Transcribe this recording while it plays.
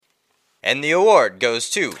And the award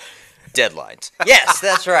goes to Deadlines. Yes,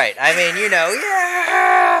 that's right. I mean,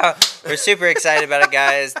 yeah! We're super excited about it,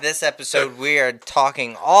 guys. This episode, we are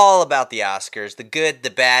talking all about the Oscars, the good,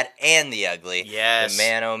 the bad, and the ugly. Yes. The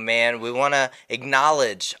man, oh man, we want to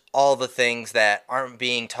acknowledge all the things that aren't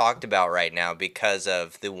being talked about right now because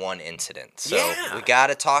of the one incident. So we got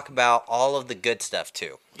to talk about all of the good stuff,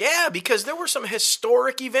 too. Yeah, because there were some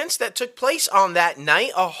historic events that took place on that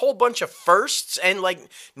night, a whole bunch of firsts, and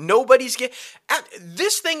nobody's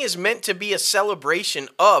this thing is meant to be a celebration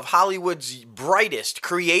of Hollywood's brightest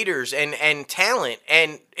creators and talent,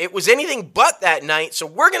 and it was anything but that night, so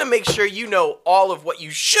we're going to make sure you know all of what you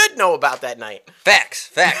should know about that night. Facts,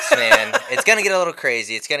 man. It's going to get a little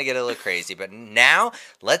crazy, but now,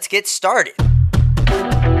 let's get started.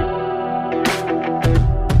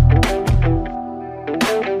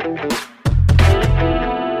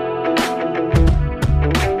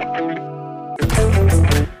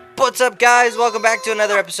 What's up, guys? Welcome back to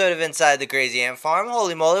another episode of Inside the Crazy Ant Farm.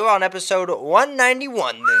 Holy moly, we're on episode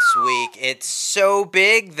 191 this week. It's so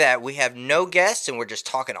big that we have no guests, and we're just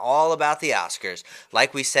talking all about the Oscars.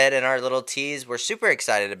 Like we said in our little tease, we're super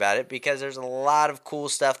excited about it because there's a lot of cool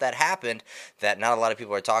stuff that happened that not a lot of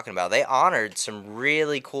people are talking about. They honored some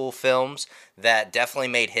really cool films that definitely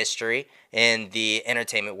made history in the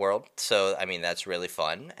entertainment world. So, I mean, that's really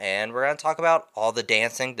fun. And we're going to talk about all the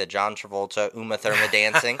dancing, the John Travolta, Uma Thurman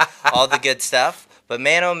dancing, all the good stuff. But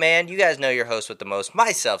man, oh man, you guys know your host with the most,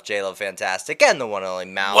 myself, J-Lo Fantastic, and the one and only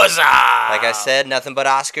Mal. What's up? Like I said, nothing but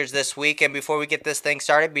Oscars this week. And before we get this thing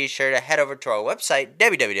started, be sure to head over to our website,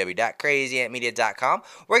 www.crazyantmedia.com,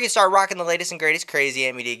 where you can start rocking the latest and greatest Crazy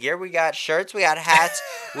Ant Media gear. We got shirts, we got hats,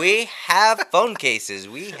 we have phone cases,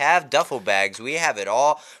 we have duffel bags, we have it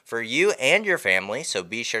all for you and your family. So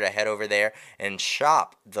be sure to head over there and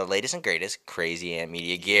shop the latest and greatest Crazy Ant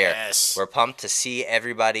Media gear. Yes. We're pumped to see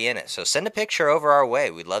everybody in it. So send a picture over our way.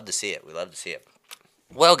 We'd love to see it.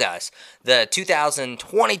 Well, guys, the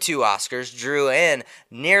 2022 Oscars drew in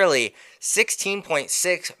nearly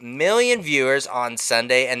 16.6 million viewers on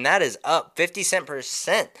Sunday, and that is up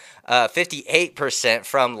 58%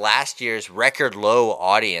 from last year's record low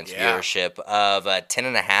audience viewership of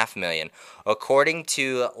 10.5 million. According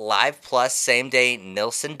to Live Plus same-day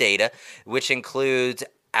Nielsen data, which includes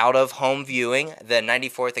out-of-home viewing, the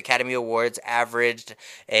 94th Academy Awards averaged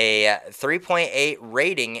a 3.8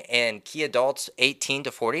 rating in key adults 18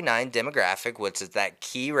 to 49 demographic, which is that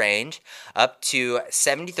key range, up to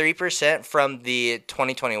 73% from the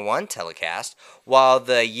 2021 telecast, while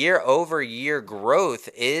the year-over-year growth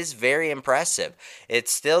is very impressive.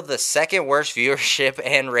 It's still the second worst viewership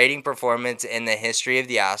and rating performance in the history of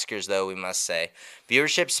the Oscars, though, we must say.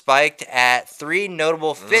 Viewership spiked at 3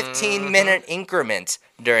 notable 15-minute increments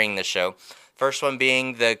during the show. First one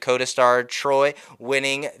being the Coda star Troy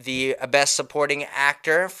winning the Best Supporting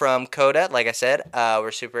Actor from Coda. Like I said,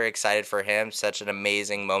 we're super excited for him. Such an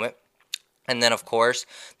amazing moment. And then, of course,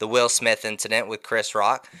 the Will Smith incident with Chris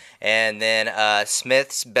Rock. And then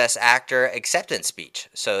Smith's Best Actor acceptance speech.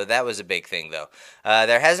 So that was a big thing, though.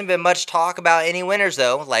 There hasn't been much talk about any winners,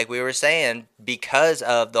 though, like we were saying, because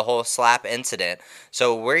of the whole slap incident.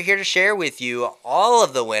 So we're here to share with you all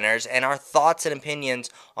of the winners and our thoughts and opinions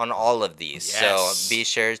on all of these. Yes. So be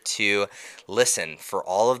sure to listen for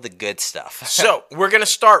all of the good stuff. So we're going to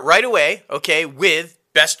start right away, okay, with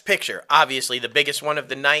Best Picture, obviously the biggest one of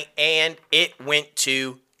the night, and it went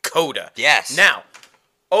to Coda. Yes. Now,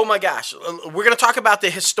 oh my gosh, we're going to talk about the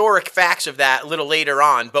historic facts of that a little later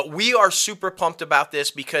on, but we are super pumped about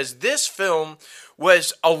this because this film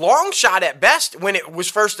was a long shot at best when it was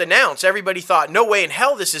first announced. Everybody thought, no way in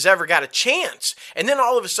hell this has ever got a chance. And then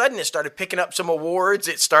all of a sudden it started picking up some awards.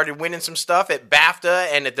 It started winning some stuff at BAFTA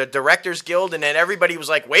and at the Directors Guild. And then everybody was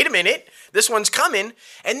like, wait a minute, this one's coming.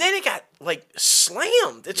 And then it got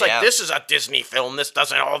slammed. It's like, this is a Disney film. This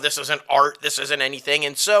isn't art. This isn't anything.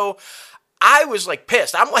 And so I was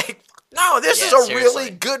pissed. I'm like, no, this is a really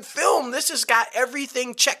good film. This has got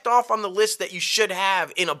everything checked off on the list that you should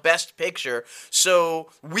have in a Best Picture. So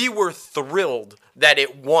we were thrilled that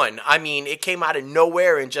it won. I mean, it came out of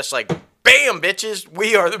nowhere and just bam, bitches,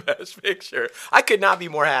 we are the Best Picture. I could not be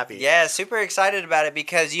more happy. Yeah, super excited about it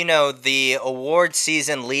because, the award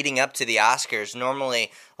season leading up to the Oscars,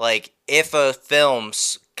 normally, if a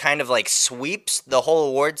film's kind of sweeps the whole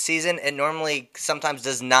award season, it normally sometimes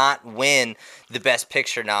does not win the Best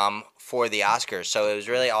Picture nom for the Oscars. So it was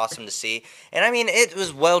really awesome to see. And I mean, it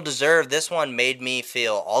was well deserved. This one made me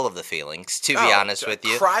feel all of the feelings, to be honest with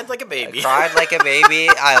you. Cried like a baby.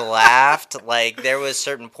 I laughed. There was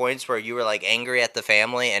certain points where you were angry at the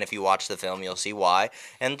family, and if you watch the film, you'll see why.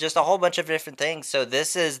 And just a whole bunch of different things. So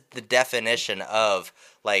this is the definition of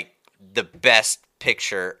the best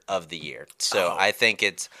picture of the year. So I think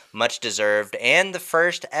it's much deserved, and the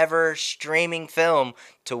first ever streaming film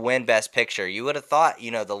to win Best Picture. You would have thought,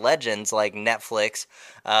 the legends like Netflix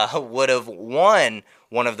would have won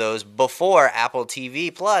one of those before Apple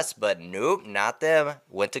TV Plus, but nope, not them.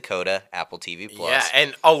 Went to Coda, Apple TV Plus. Yeah,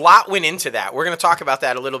 and a lot went into that. We're going to talk about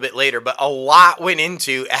that a little bit later, but a lot went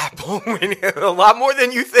into Apple winning, a lot more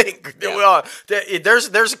than you think. Yeah.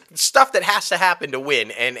 There's stuff that has to happen to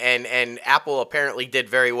win, and Apple apparently did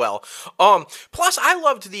very well. Plus, I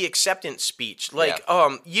loved the acceptance speech.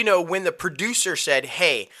 When the producer said,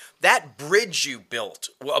 hey, that bridge you built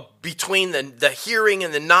between the hearing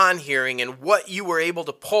and the non-hearing and what you were able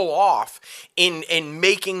to pull off in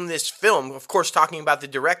making this film, of course, talking about the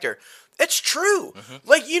director, it's true.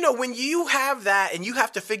 Mm-hmm. When you have that and you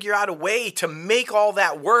have to figure out a way to make all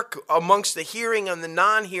that work amongst the hearing and the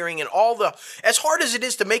non-hearing and as hard as it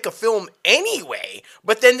is to make a film anyway,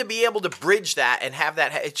 but then to be able to bridge that and have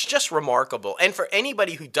that, it's just remarkable. And for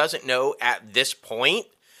anybody who doesn't know at this point,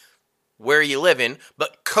 where you live in,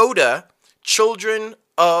 but CODA, Children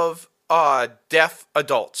of Deaf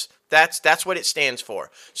Adults. That's what it stands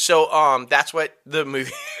for. So that's what the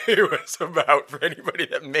movie was about for anybody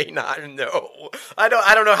that may not know. I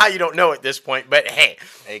don't know how you don't know at this point, but hey.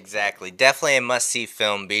 Exactly. Definitely a must-see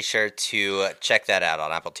film. Be sure to check that out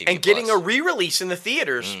on Apple TV+. And getting a re-release in the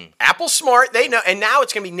theaters. Apple's smart. They know. And now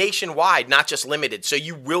it's going to be nationwide, not just limited. So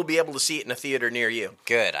you will be able to see it in a theater near you.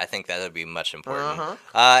 Good. I think that would be much important.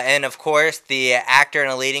 And, of course, the actor in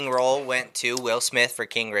a leading role went to Will Smith for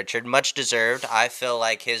King Richard. Much deserved. I feel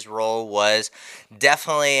like his role was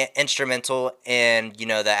definitely instrumental in,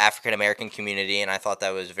 the African American community, and I thought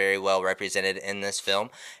that was very well represented in this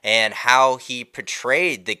film, and how he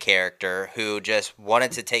portrayed the character who just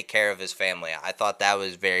wanted to take care of his family. I thought that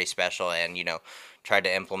was very special, and, tried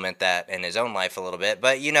to implement that in his own life a little bit.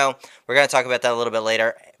 But, we're going to talk about that a little bit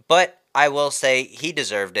later. But I will say he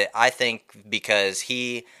deserved it, I think, because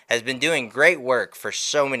he has been doing great work for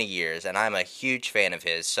so many years, and I'm a huge fan of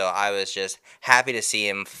his, so I was just happy to see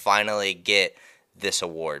him finally get this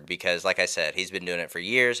award, because, like I said, he's been doing it for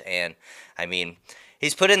years, and,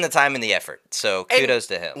 he's put in the time and the effort, so kudos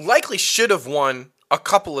to him. Likely should have won a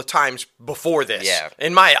couple of times before this. Yeah.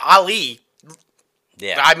 In my Ali...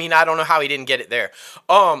 Yeah. I don't know how he didn't get it there.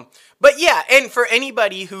 But yeah, and for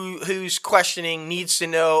anybody who's questioning, needs to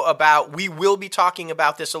know about, we will be talking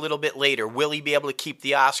about this a little bit later. Will he be able to keep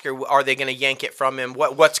the Oscar? Are they going to yank it from him?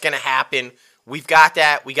 What's going to happen? We've got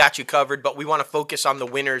that. We got you covered, but we want to focus on the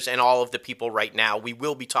winners and all of the people right now. We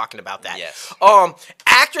will be talking about that. Yes.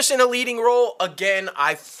 Actress in a leading role, again,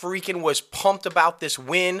 I freaking was pumped about this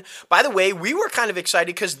win. By the way, we were kind of excited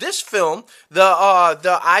because this film,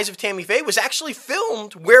 The Eyes of Tammy Faye, was actually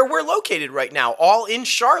filmed where we're located right now, all in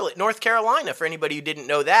Charlotte, North Carolina, for anybody who didn't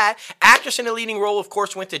know that. Actress in a leading role, of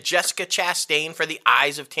course, went to Jessica Chastain for The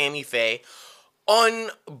Eyes of Tammy Faye.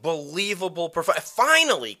 Unbelievable performance.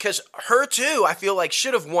 Finally, because her too, I feel like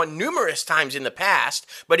should have won numerous times in the past,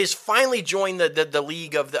 but has finally joined the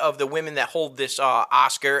league of the women that hold this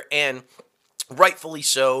Oscar, and rightfully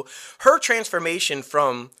so. Her transformation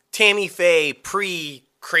from Tammy Faye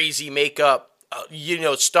pre-crazy makeup,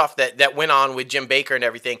 stuff that went on with Jim Baker and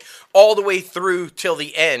everything, all the way through till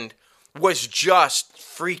the end, was just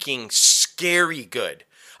freaking scary good.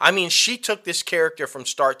 She took this character from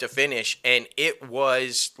start to finish, and it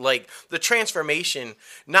was like the transformation,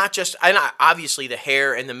 not just, and obviously the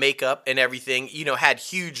hair and the makeup and everything, had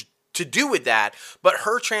huge to do with that, but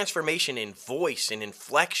her transformation in voice and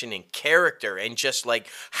inflection and character and just like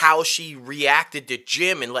how she reacted to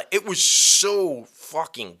Jim, and it was so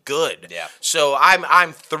fucking good. Yeah. So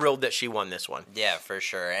I'm thrilled that she won this one. Yeah, for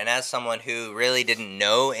sure. And as someone who really didn't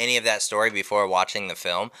know any of that story before watching the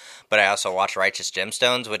film, but I also watched Righteous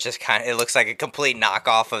Gemstones, which is it looks like a complete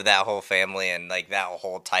knockoff of that whole family and like that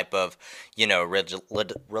whole type of,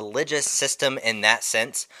 religious system in that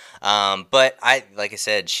sense. But like I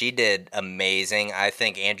said, she did amazing. I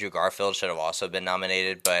think Andrew Garfield should have also been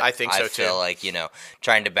nominated, but I think so I feel like,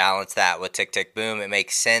 trying to balance that with Tick, Tick, Boom, it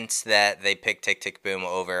makes sense that they picked Tick, Tick, Boom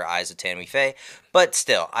over Eyes of Tammy Faye. But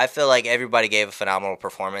still, I feel like everybody gave a phenomenal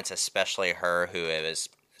performance, especially her, who it was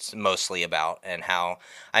mostly about, and how,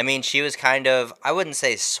 she was kind of, I wouldn't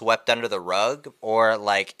say swept under the rug or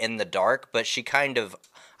like in the dark, but she kind of,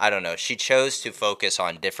 I don't know, she chose to focus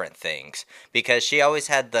on different things, because she always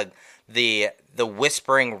had the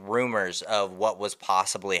whispering rumors of what was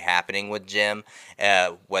possibly happening with Jim,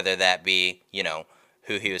 whether that be,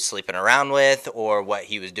 who he was sleeping around with, or what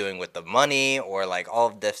he was doing with the money, or like all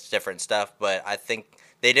of this different stuff. But I think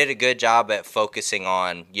they did a good job at focusing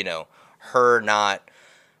on, her not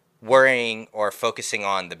worrying or focusing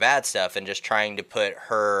on the bad stuff and just trying to put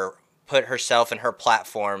herself and her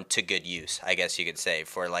platform to good use, I guess you could say,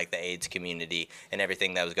 for like the AIDS community and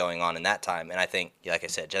everything that was going on in that time. And I think, like I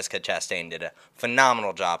said, Jessica Chastain did a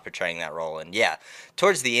phenomenal job portraying that role. And yeah,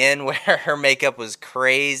 towards the end where her makeup was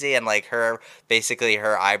crazy and like her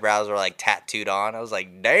eyebrows were like tattooed on, I was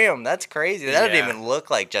like, damn, that's crazy. That didn't even look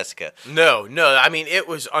like Jessica. No, I mean, it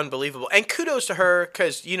was unbelievable. And kudos to her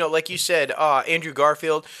because, like you said, Andrew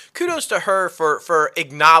Garfield, kudos to her for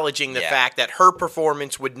acknowledging the fact that her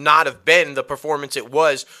performance would not have been the performance it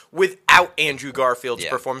was without Andrew Garfield's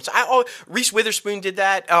performance. Reese Witherspoon did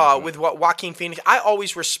that with Joaquin Phoenix. I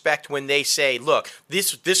always respect when they say, look,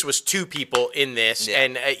 this was two people in this,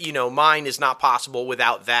 and mine is not possible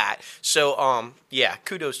without that. So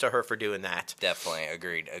kudos to her for doing that. Definitely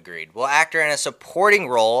agreed. Well, actor in a supporting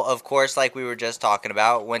role, of course, like we were just talking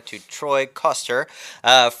about, went to Troy Koster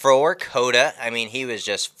for Coda. I mean, he was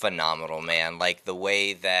just phenomenal, man. Like the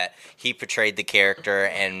way that he portrayed the character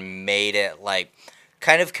and made it like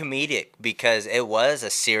kind of comedic, because it was a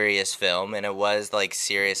serious film and it was like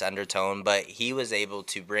serious undertone, but he was able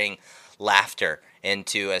to bring laughter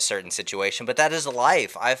into a certain situation. But that is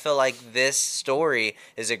life. I feel like this story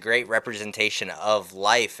is a great representation of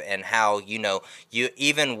life and how, you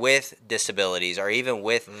even with disabilities or even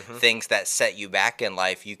with things that set you back in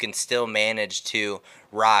life, you can still manage to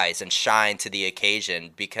rise and shine to the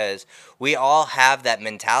occasion, because we all have that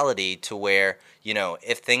mentality to where,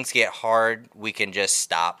 if things get hard, we can just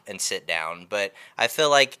stop and sit down. But I feel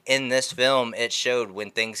like in this film, it showed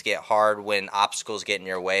when things get hard, when obstacles get in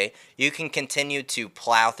your way, you can continue to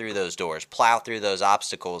plow through those doors, plow through those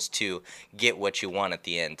obstacles to get what you want at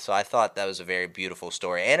the end. So I thought that was a very beautiful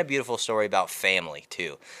story, and a beautiful story about family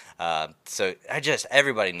too. So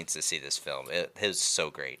everybody needs to see this film. It was so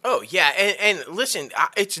great. Oh yeah, and listen,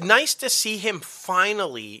 it's nice to see him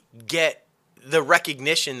finally get the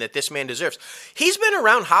recognition that this man deserves. He's been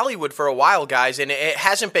around Hollywood for a while, guys, and it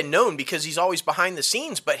hasn't been known because he's always behind the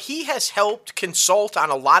scenes, but he has helped consult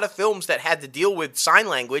on a lot of films that had to deal with sign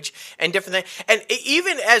language and different things. And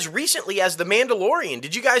even as recently as The Mandalorian,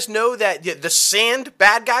 did you guys know that the Sand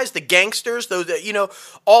bad guys, the gangsters,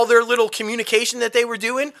 all their little communication that they were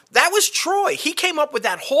doing, that was Troy. He came up with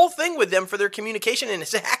that whole thing with them for their communication, and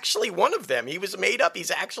it's actually one of them. He was made up.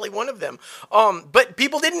 He's actually one of them. But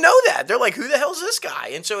people didn't know that. They're like, who the hell's this guy?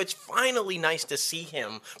 And so it's finally nice to see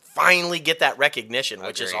him finally get that recognition,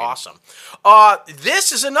 which is awesome.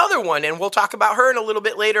 This is another one, and we'll talk about her in a little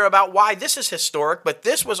bit later about why this is historic, but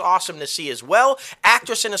this was awesome to see as well.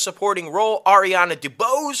 Actress in a supporting role, Ariana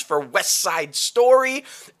DeBose for West Side Story,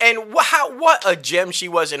 and what a gem she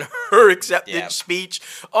was in her acceptance speech.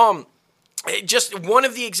 Just one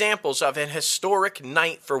of the examples of an historic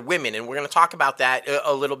night for women, and we're going to talk about that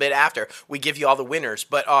a little bit after we give you all the winners.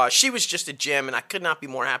 But she was just a gem, and I could not be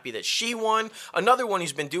more happy that she won. Another one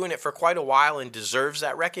who's been doing it for quite a while and deserves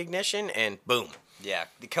that recognition, and boom. Yeah,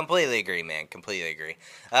 completely agree, man. Completely agree.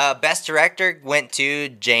 Best Director went to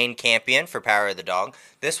Jane Campion for Power of the Dog.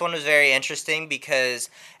 This one was very interesting because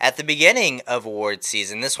at the beginning of award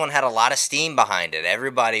season, this one had a lot of steam behind it.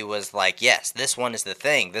 Everybody was like, yes, this one is the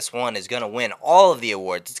thing. This one is going to win all of the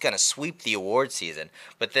awards. It's going to sweep the award season.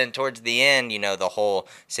 But then towards the end, the whole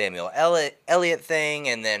Samuel Elliott thing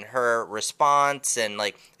and then her response, and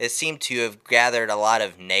like it seemed to have gathered a lot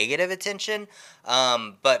of negative attention.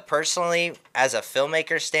 But personally, as a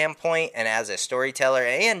filmmaker standpoint and as a storyteller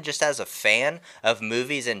and just as a fan of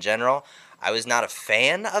movies in general, I was not a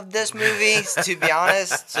fan of this movie, to be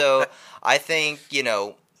honest. So I think,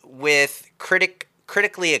 with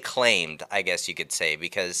critically acclaimed, I guess you could say,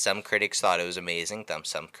 because some critics thought it was amazing,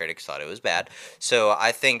 some critics thought it was bad. So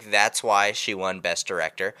I think that's why she won Best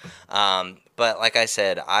Director. But like I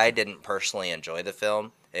said, I didn't personally enjoy the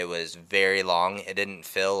film. It was very long. It didn't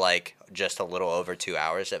feel like just a little over 2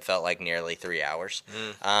 hours. It felt like nearly 3 hours.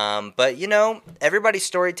 But, everybody's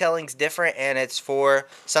storytelling's different, and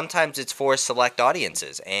sometimes it's for select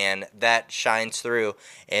audiences, and that shines through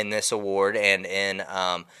in this award and in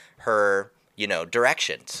her,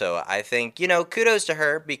 direction. So I think, kudos to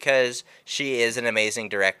her because she is an amazing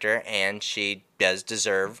director, and she does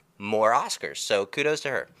deserve more Oscars. So kudos to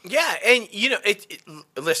her. Yeah, and,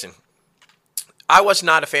 listen, I was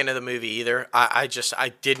not a fan of the movie either. I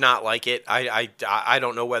did not like it. I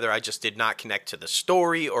don't know whether I just did not connect to the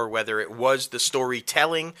story or whether it was the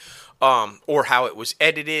storytelling or how it was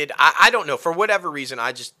edited. I don't know. For whatever reason,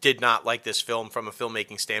 I just did not like this film from a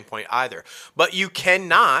filmmaking standpoint either. But you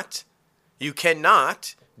cannot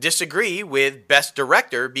disagree with Best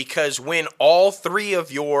Director, because when all three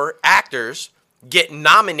of your actors get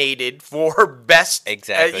nominated for best,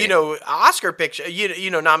 Exactly. Oscar picture,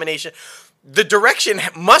 nomination. The direction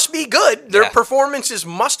must be good. Their performances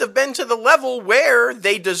must have been to the level where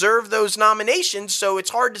they deserve those nominations. So it's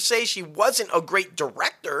hard to say she wasn't a great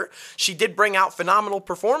director. She did bring out phenomenal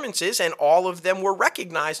performances, and all of them were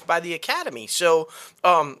recognized by the Academy. So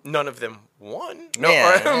none of them won.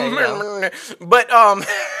 But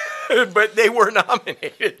but they were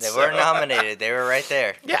nominated. They were nominated. They were right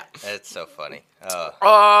there. Yeah. That's so funny.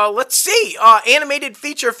 Let's see. Animated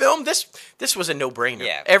feature film. This was a no-brainer.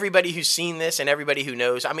 Yeah. Everybody who's seen this and everybody who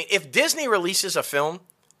knows. I mean, if Disney releases a film,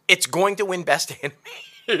 it's going to win Best Animated.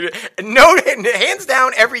 No, hands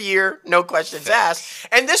down, every year, no questions asked.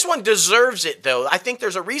 And this one deserves it, though. I think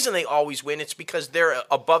there's a reason they always win. It's because they're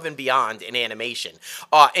above and beyond in animation.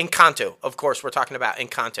 Encanto, of course, we're talking about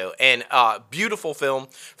Encanto. And beautiful film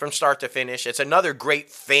from start to finish. It's another great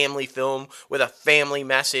family film with a family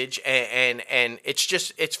message. And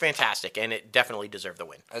it's fantastic. And it definitely deserved the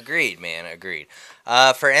win. Agreed, man. Agreed.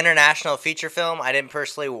 For international feature film, I didn't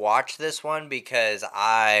personally watch this one because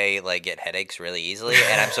I get headaches really easily.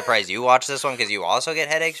 And I'm surprised you watched this one because you also get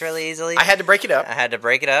headaches really easily. I had to break it up.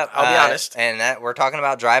 I'll be honest. And we're talking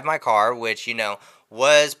about Drive My Car, which,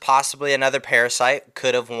 was possibly another Parasite.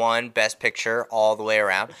 Could have won Best Picture all the way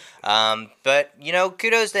around. But,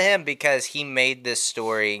 kudos to him because he made this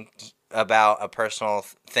story about a personal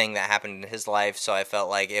thing that happened in his life, so I felt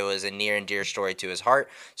like it was a near and dear story to his heart.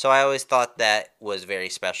 So I always thought that was very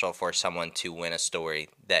special for someone to win a story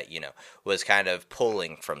that, was kind of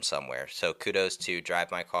pulling from somewhere. So kudos to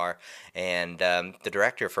Drive My Car and the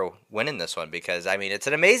director for winning this one because, it's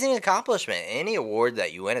an amazing accomplishment. Any award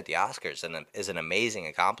that you win at the Oscars is an amazing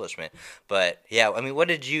accomplishment. But, yeah, what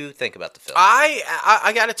did you think about the film?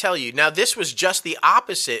 I got to tell you, now this was just the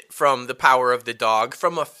opposite from The Power of the Dog.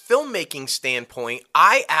 From a filmmaking standpoint,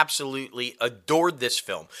 I absolutely adored this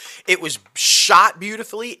film. It was shot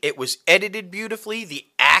beautifully. It was edited beautifully. The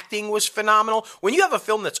acting was phenomenal. When you have a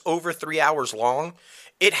film that's over 3 hours long,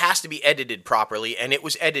 it has to be edited properly, and it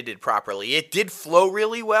was edited properly. It did flow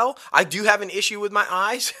really well. I do have an issue with my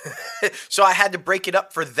eyes, so I had to break it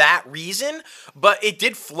up for that reason, but it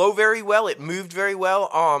did flow very well. It moved very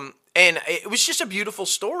well. And it was just a beautiful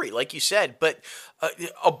story, like you said. But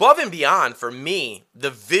above and beyond, for me,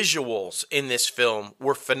 the visuals in this film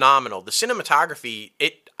were phenomenal. The cinematography,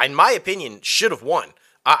 in my opinion, should have won.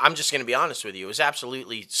 I'm just going to be honest with you. It was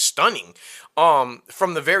absolutely stunning.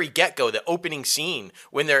 From the very get-go, the opening scene,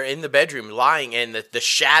 when they're in the bedroom lying and the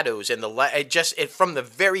shadows and from the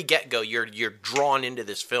very get-go, you're drawn into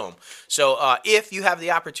this film. So if you have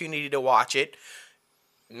the opportunity to watch it,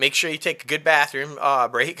 make sure you take a good bathroom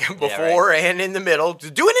break before and in the middle. Do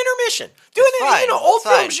an intermission. Old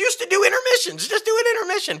films used to do intermissions. Just do an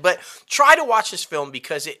intermission. But try to watch this film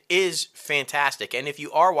because it is fantastic. And if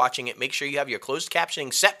you are watching it, make sure you have your closed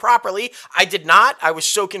captioning set properly. I did not. I was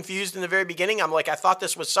so confused in the very beginning. I'm like, I thought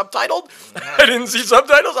this was subtitled. I didn't see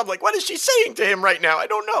subtitles. I'm like, what is she saying to him right now? I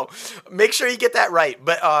don't know. Make sure you get that right.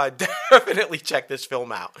 But definitely check this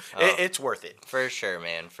film out. It's worth it. For sure,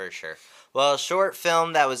 man. For sure. Well, a short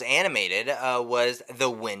film that was animated was The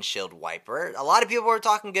Windshield Wiper. A lot of people were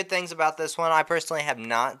talking good things about this one. I personally have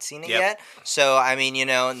not seen it yet. So,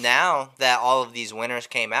 now that all of these winners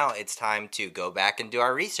came out, it's time to go back and do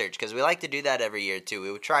our research because we like to do that every year,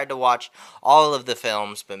 too. We tried to watch all of the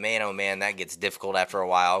films, but man, oh man, that gets difficult after a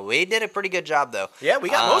while. We did a pretty good job, though. Yeah, we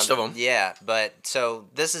got most of them. Yeah, but so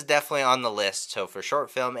this is definitely on the list. So for short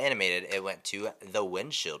film animated, it went to The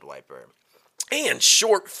Windshield Wiper. And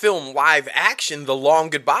short film live action, The Long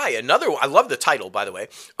Goodbye. I love the title, by the way.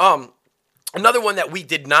 Another one that we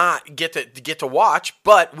did not get to watch,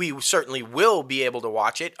 but we certainly will be able to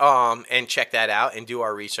watch it and check that out and do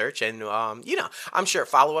our research. And, I'm sure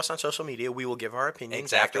follow us on social media. We will give our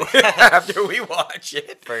opinions after we watch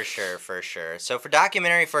it. For sure. So for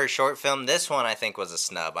documentary for a short film, this one I think was a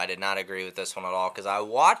snub. I did not agree with this one at all because I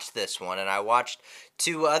watched this one and I watched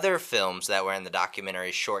two other films that were in the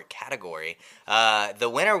documentary short category. The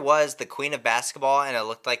winner was The Queen of Basketball, and it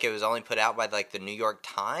looked like it was only put out by the New York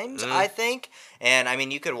Times, I think.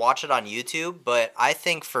 And you could watch it on YouTube, but I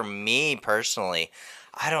think for me personally,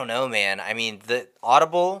 I don't know, man. The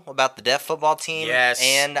Audible about the deaf football team,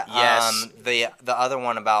 and the other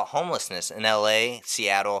one about homelessness in L.A.,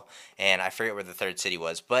 Seattle, and I forget where the third city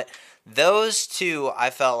was, but those two I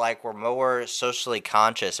felt like were more socially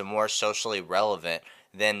conscious and more socially relevant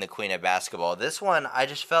than The Queen of Basketball. This one, I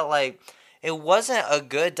just felt like it wasn't a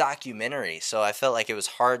good documentary, so I felt like it was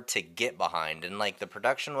hard to get behind, and the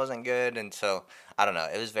production wasn't good, and so I don't know.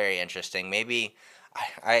 It was very interesting. Maybe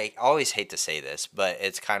I always hate to say this, but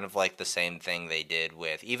it's kind of like the same thing they did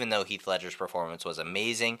with, even though Heath Ledger's performance was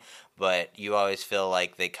amazing, but you always feel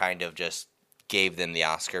like they kind of just gave them the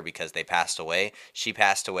Oscar because they passed away. She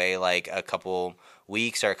passed away like a couple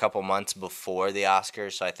weeks or a couple months before the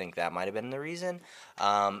Oscars, so I think that might have been the reason.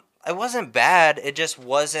 It wasn't bad. It just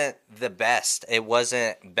wasn't the best. It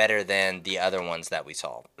wasn't better than the other ones that we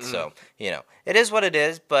saw. So, it is what it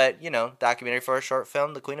is, but, documentary for a short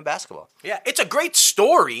film, The Queen of Basketball. Yeah, it's a great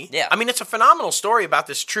story. Yeah. I mean, it's a phenomenal story about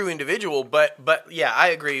this true individual, but yeah, I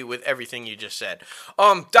agree with everything you just said.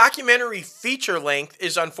 Documentary feature length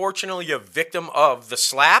is unfortunately a victim of the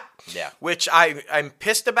slap. Yeah. Which I'm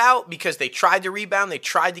pissed about because they tried to rebound. They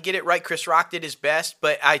tried to get it right. Chris Rock did his best,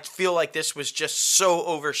 but I feel like this was just so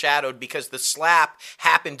overshadowed because the slap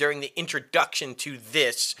happened during the introduction to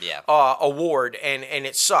this award, and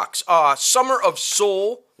it sucks. Summer of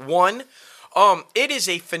Soul won. It is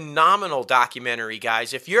a phenomenal documentary,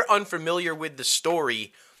 guys. If you're unfamiliar with the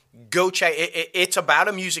story, go check it. It's about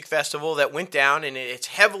a music festival that went down, and it's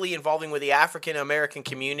heavily involving with the African American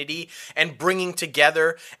community and bringing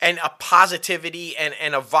together and a positivity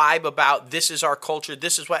and a vibe about this is our culture.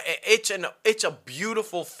 This is what it's a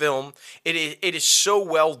beautiful film. It is so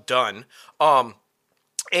well done.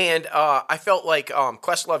 And I felt like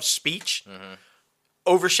Questlove's speech. Mm-hmm.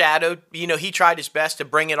 Overshadowed, he tried his best to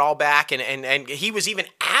bring it all back, and he was even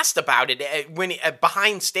asked about it when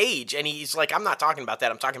behind stage, and he's like, "I'm not talking about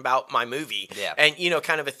that. I'm talking about my movie." Yeah, and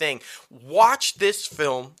kind of a thing. Watch this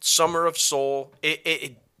film, Summer of Soul.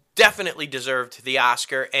 It definitely deserved the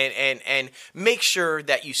Oscar, and make sure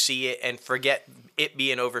that you see it and forget it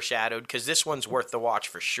being overshadowed because this one's worth the watch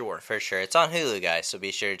for sure. For sure, it's on Hulu, guys, so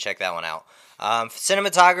be sure to check that one out.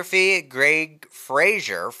 Cinematography, Greg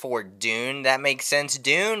Fraser for Dune. That makes sense.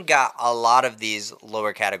 Dune got a lot of these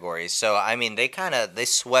lower categories. So, I mean, they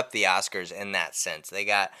swept the Oscars in that sense. They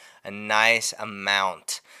got a nice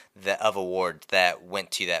amount of awards that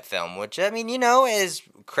went to that film, which, I mean, is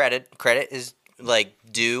credit is like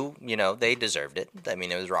due, they deserved it. I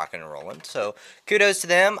mean, it was rocking and rolling. So, kudos to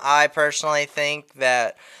them. I personally think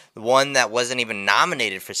that the one that wasn't even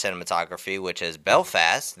nominated for cinematography, which is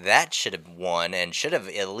Belfast, that should have won and should have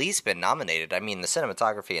at least been nominated. I mean, the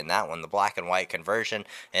cinematography in that one, the black and white conversion,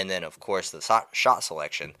 and then, of course, the shot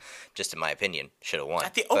selection, just in my opinion, should have won.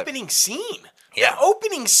 At the opening scene. Yeah. The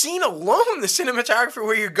opening scene alone, the cinematography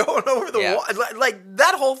where you're going over the wall, like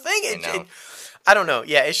that whole thing. I don't know.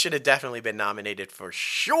 Yeah, it should have definitely been nominated for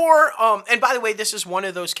sure. And by the way, this is one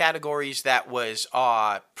of those categories that was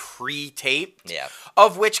pre-taped. Yeah.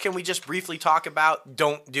 Of which, can we just briefly talk about?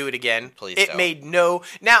 Don't do it again. Please don't. It made no...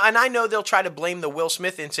 Now, and I know they'll try to blame the Will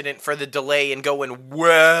Smith incident for the delay and going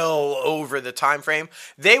well over the time frame.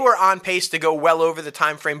 They were on pace to go well over the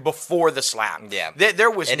time frame before the slap. Yeah. There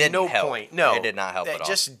was no point. No. It did not help at all.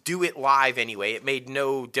 Just do it live anyway. It made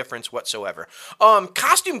no difference whatsoever.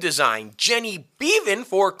 Costume design, Jenny Beavan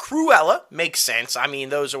for Cruella. Makes sense. I mean,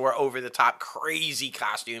 those were over-the-top crazy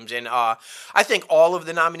costumes. And I think all of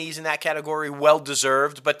the nominees in that category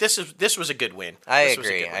well-deserved. But this was a good win. I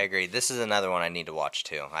agree. This is another one I need to watch,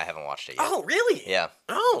 too. I haven't watched it yet. Oh, really? Yeah.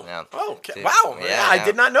 Oh. Yeah. Oh, okay. Wow. Yeah, I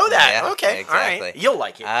did not know that. Yeah, okay. Exactly. All right. You'll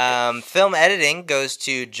like it. Film editing goes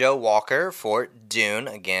to Joe Walker for Dune.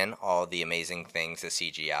 Again, all the amazing things, the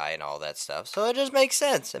CGI and all that stuff. So it just makes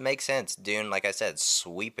sense. It makes sense. Dune, like I said,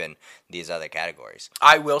 sweeping these other categories.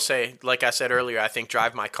 I will say, like I said earlier, I think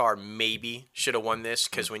Drive My Car maybe should have won this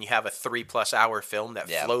because when you have a 3+ hour film that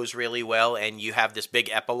flows really well and you have this big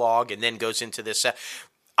epilogue and then goes into this...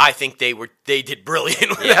 I think they did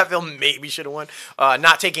brilliant with that film. Maybe should have won.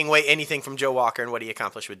 Not taking away anything from Joe Walker and what he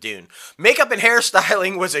accomplished with Dune. Makeup and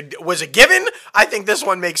hairstyling was a given. I think this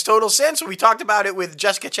one makes total sense. We talked about it with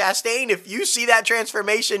Jessica Chastain. If you see that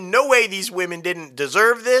transformation, no way these women didn't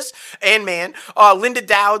deserve this. And man, Linda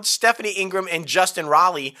Dowd, Stephanie Ingram, and Justin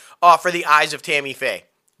Raleigh for The Eyes of Tammy Faye.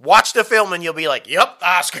 Watch the film and you'll be like, "Yep,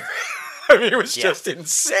 Oscar." I mean, it was just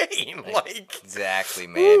insane. Exactly,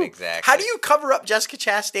 man. Exactly. How do you cover up Jessica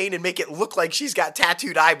Chastain and make it look like she's got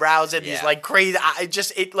tattooed eyebrows and these like crazy?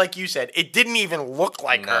 It like you said, it didn't even look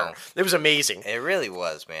like her. It was amazing. It really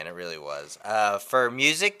was, man. It really was. For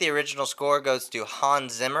music, the original score goes to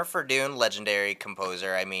Hans Zimmer for Dune, legendary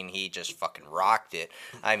composer. I mean, he just fucking rocked it.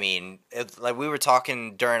 I mean, like we were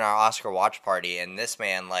talking during our Oscar watch party, and this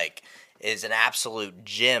man is an absolute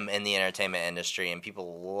gem in the entertainment industry, and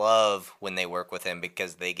people love when they work with him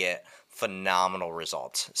because they get phenomenal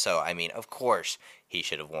results. So, I mean, of course, he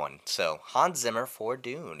should have won. So, Hans Zimmer for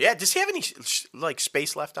Dune. Yeah, does he have any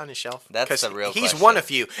space left on his shelf? That's the real he's question. won a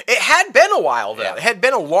few. It had been a while though. Yeah. It had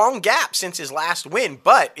been a long gap since his last win,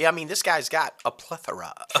 but I mean, this guy's got a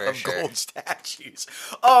plethora of gold statues.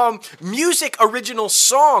 Music original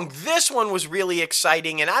song. This one was really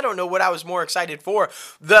exciting, and I don't know what I was more excited for.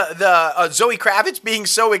 The Zoe Kravitz being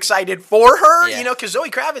so excited for her, you know, because Zoe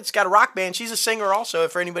Kravitz got a rock band. She's a singer also,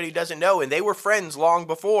 for anybody who doesn't know, and they were friends long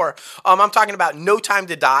before. I'm talking about No Time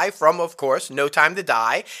to Die from, of course, No Time to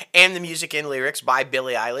Die, and the music and lyrics by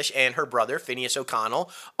Billie Eilish and her brother, Phineas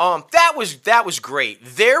O'Connell. That was great.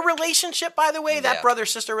 Their relationship, by the way, that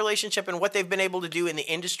brother-sister relationship and what they've been able to do in the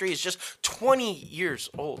industry is just 20 years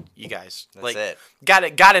old, you guys. That's it.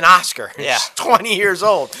 Got an Oscar. Yeah. 20 years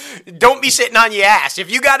old. Don't be sitting on your ass.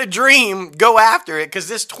 If you got a dream, go after it, because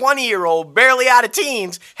this 20-year-old, barely out of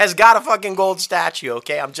teens, has got a fucking gold statue,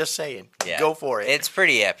 okay? I'm just saying. Yeah. Go for it. It's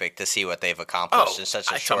pretty epic to see what they've accomplished in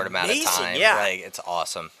such a short amount of time. Yeah. Like, it's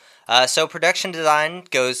awesome. So production design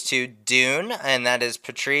goes to Dune, and that is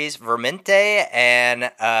Patrice Vermente and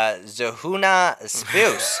Zohuna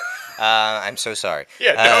Spoos. I'm so sorry.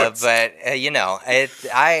 Yeah, but you know,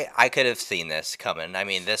 I could have seen this coming. I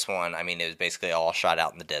mean, this one, I mean, it was basically all shot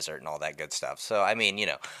out in the desert and all that good stuff. So I mean, you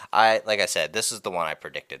know, like I said, this is the one I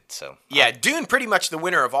predicted. So yeah, Dune pretty much the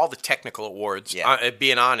winner of all the technical awards. Yeah.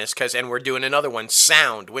 Being honest, and we're doing another one.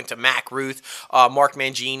 Sound went to Mac Ruth, Mark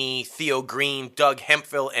Mangini, Theo Green, Doug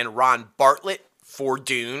Hemphill, and Ron Bartlett for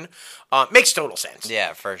Dune. Makes total sense.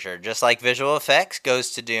 Yeah, for sure. Just like visual effects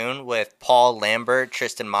goes to Dune with Paul Lambert,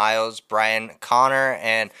 Tristan Miles, Brian Connor,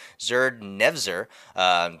 and Zerd Nevzer.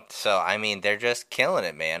 So, I mean, they're just killing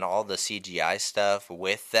it, man. All the CGI stuff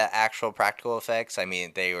with the actual practical effects, I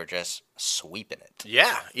mean, they were just sweeping it.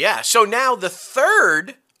 Yeah. So now the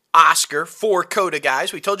third Oscar for Coda,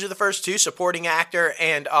 guys. We told you the first two, supporting actor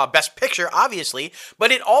and best picture, obviously,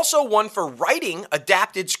 but it also won for writing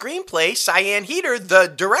adapted screenplay. Cyan Heater,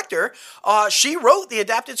 the director, she wrote the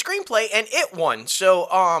adapted screenplay and it won. So,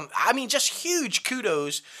 I mean, just huge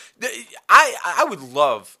kudos. I would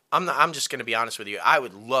love, I'm just going to be honest with you, I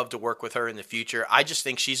would love to work with her in the future. I just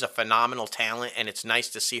think she's a phenomenal talent, and it's nice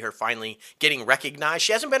to see her finally getting recognized.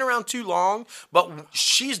 She hasn't been around too long, but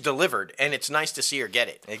she's delivered, and it's nice to see her get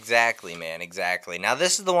it. Exactly, man, exactly. Now,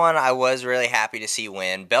 this is the one I was really happy to see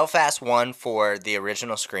win. Belfast won for the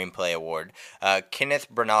original screenplay award.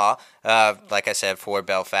 Kenneth Branagh, like I said, for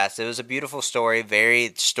Belfast. It was a beautiful story,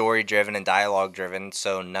 very story-driven and dialogue-driven,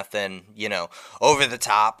 so nothing, you know, over the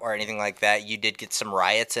top or anything like that. You did get some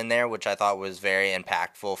riots in there, which I thought was very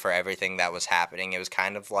impactful for everything that was happening. It was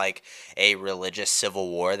kind of like a religious civil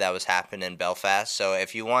war that was happening in Belfast. So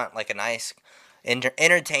if you want like a nice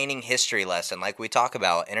entertaining history lesson, like we talk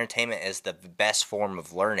about, entertainment is the best form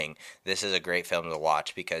of learning. This is a great film to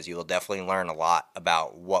watch because you will definitely learn a lot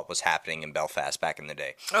about what was happening in Belfast back in the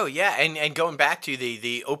day. Oh yeah, and going back to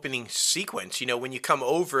the opening sequence, you know, when you come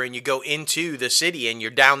over and you go into the city and you're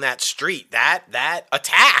down that street, that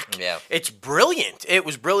attack, yeah, it's brilliant. It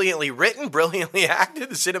was brilliantly written, brilliantly acted.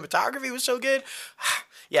 The cinematography was so good.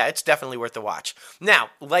 Yeah, it's definitely worth the watch. Now,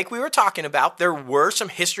 like we were talking about, there were some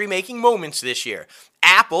history-making moments this year.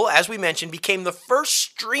 Apple, as we mentioned, became the first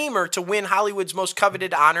streamer to win Hollywood's most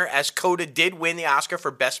coveted honor, as Coda did win the Oscar for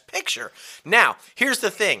Best Picture. Now, here's the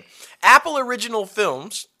thing. Apple Original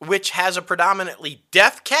Films, which has a predominantly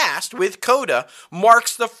deaf cast with Coda,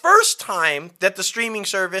 marks the first time that the streaming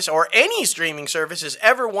service, or any streaming service, has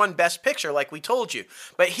ever won Best Picture, like we told you.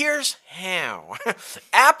 But here's how.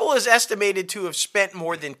 Apple is estimated to have spent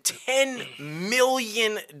more than $10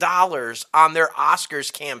 million on their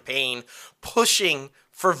Oscars campaign, pushing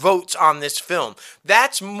for votes on this film.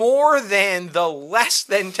 That's more than the less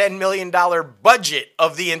than $10 million budget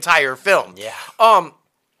of the entire film. Yeah.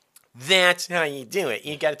 That's how you do it.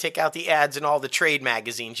 You got to take out the ads in all the trade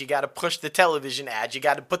magazines. You got to push the television ads. You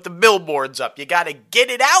got to put the billboards up. You got to get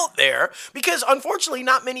it out there, because unfortunately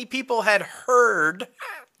not many people had heard,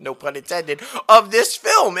 no pun intended, of this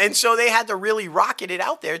film. And so they had to really rocket it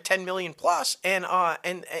out there, 10 million plus, and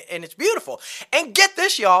it's beautiful. And get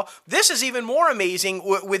this, y'all, this is even more amazing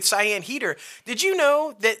with Cyan Heater. Did you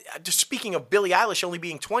know that, speaking of Billie Eilish only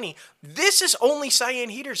being 20, this is only Cyan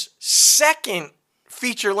Heater's second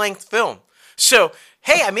feature-length film. So,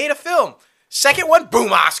 hey, I made a film. Second one,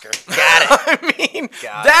 boom, Oscar. Got it. I mean,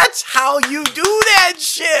 that's how you do that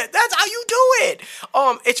shit. That's how you do it.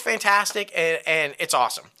 It's fantastic, and it's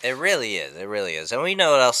awesome. It really is. It really is. And we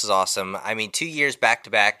know what else is awesome. I mean, 2 years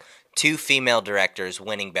back-to-back 2 female directors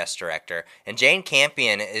winning Best Director, and Jane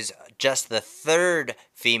Campion is just the 3rd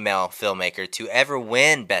female filmmaker to ever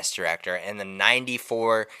win Best Director in the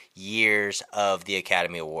 94 years of the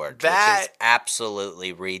Academy Award, which is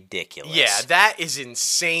absolutely ridiculous. Yeah, that is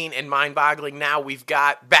insane and mind-boggling. Now we've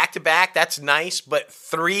got back-to-back, that's nice, but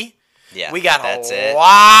 3? Yeah, we got a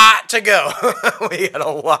lot to go. We got a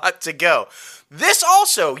lot to go. This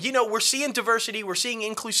also, we're seeing diversity, we're seeing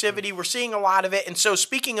inclusivity, we're seeing a lot of it. And so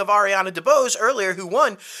speaking of Ariana DeBose earlier, who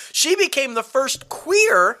won, she became the first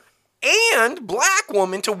queer and black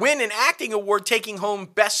woman to win an acting award, taking home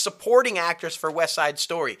Best Supporting Actress for West Side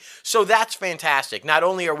Story. So that's fantastic. Not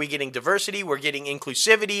only are we getting diversity, we're getting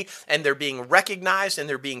inclusivity, and they're being recognized, and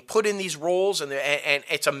they're being put in these roles, and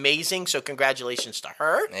it's amazing. So congratulations to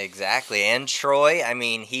her. Exactly. And Troy, I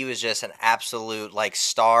mean, he was just an absolute,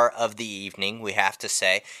 star of the evening, we have to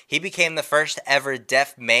say. He became the first ever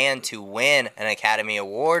deaf man to win an Academy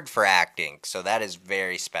Award for acting. So that is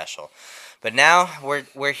very special. But now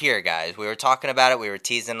we're here, guys. We were talking about it. We were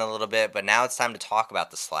teasing a little bit, but now it's time to talk about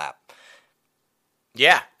the slap.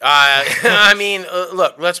 Yeah.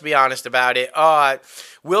 Look, let's be honest about it.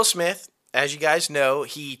 Will Smith, as you guys know,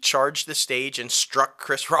 he charged the stage and struck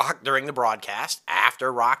Chris Rock during the broadcast after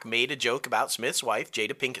Rock made a joke about Smith's wife,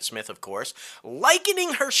 Jada Pinkett Smith, of course,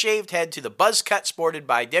 likening her shaved head to the buzz cut sported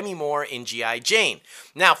by Demi Moore in G.I. Jane.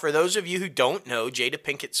 Now, for those of you who don't know, Jada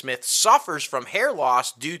Pinkett Smith suffers from hair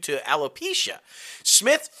loss due to alopecia.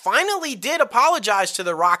 Smith finally did apologize to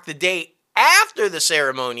The Rock the day after the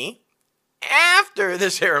ceremony,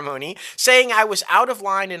 saying I was out of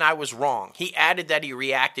line and I was wrong. He added that he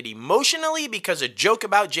reacted emotionally because a joke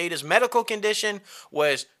about Jada's medical condition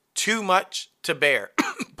was too much to bear.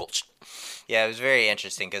 Bullshit. Yeah, it was very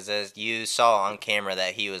interesting because as you saw on camera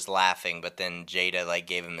that he was laughing, but then Jada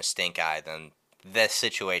gave him a stink eye, then this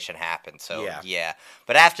situation happened. So, yeah.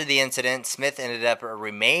 But after the incident, Smith ended up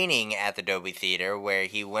remaining at the Dolby Theater, where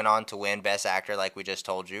he went on to win Best Actor, like we just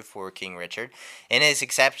told you, for King Richard. In his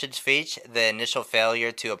acceptance speech, the initial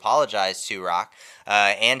failure to apologize to Rock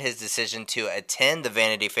and his decision to attend the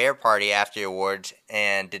Vanity Fair party after the awards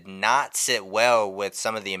and did not sit well with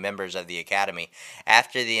some of the members of the Academy.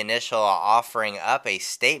 After the initial offering up a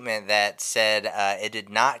statement that said it did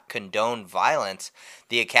not condone violence,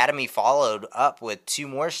 the Academy followed up with 2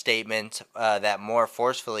 more statements that more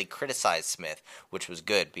forcefully criticized Smith, which was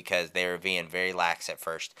good because they were being very lax at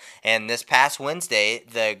first. And this past Wednesday,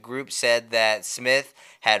 the group said that Smith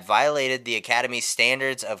had violated the Academy's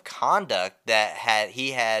standards of conduct, that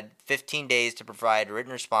he had 15 days to provide a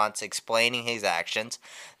written response explaining his actions.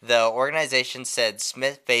 The organization said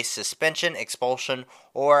Smith faced suspension, expulsion,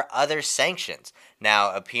 or other sanctions.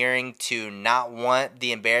 Now, appearing to not want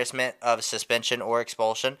the embarrassment of suspension or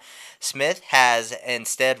expulsion, Smith has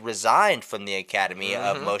instead resigned from the Academy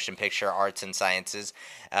of Motion Picture Arts and Sciences.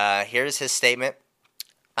 Here's his statement.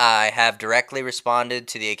 I have directly responded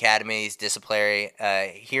to the Academy's disciplinary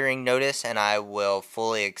hearing notice, and I will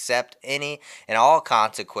fully accept any and all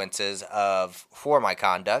consequences for my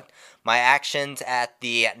conduct. My actions at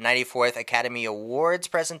the 94th Academy Awards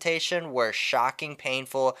presentation were shocking,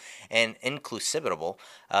 painful, and inclusivable.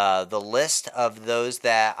 The list of those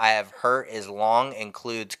that I have hurt is long,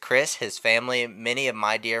 includes Chris, his family, many of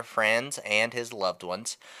my dear friends, and his loved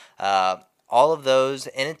ones. All of those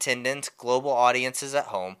in attendance, global audiences at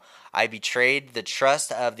home. I betrayed the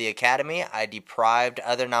trust of the Academy. I deprived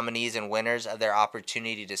other nominees and winners of their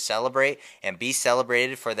opportunity to celebrate and be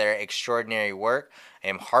celebrated for their extraordinary work. I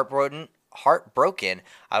am heartbroken.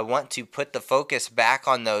 I want to put the focus back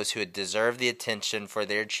on those who deserve the attention for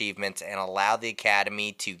their achievements and allow the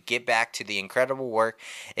Academy to get back to the incredible work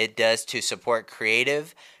it does to support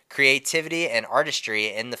creativity and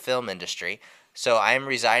artistry in the film industry. So I am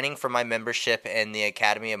resigning from my membership in the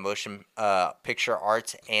Academy of Motion Picture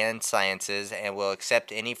Arts and Sciences and will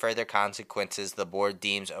accept any further consequences the board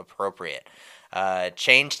deems appropriate.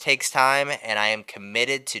 Change takes time, and I am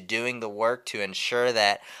committed to doing the work to ensure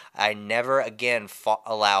that I never again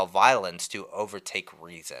allow violence to overtake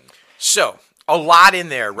reason. So, a lot in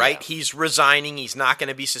there, right? Yeah. He's resigning. He's not going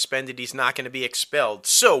to be suspended. He's not going to be expelled.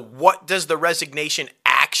 So, what does the resignation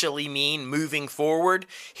actually mean moving forward?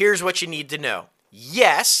 Here's what you need to know.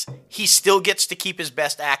 Yes, he still gets to keep his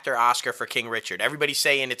Best Actor Oscar for King Richard. Everybody's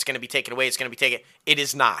saying it's going to be taken away, it's going to be taken. It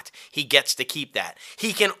is not. He gets to keep that.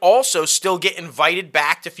 He can also still get invited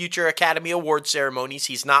back to future Academy Award ceremonies.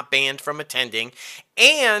 He's not banned from attending.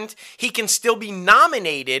 And he can still be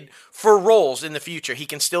nominated for roles in the future. He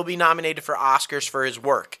can still be nominated for Oscars for his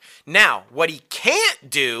work. Now, what he can't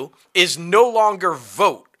do is no longer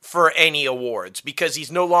vote for any awards because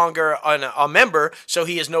he's no longer a member, so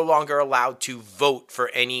he is no longer allowed to vote for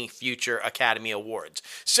any future Academy Awards.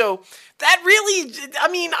 So that really, I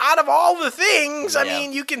mean, out of all the things, I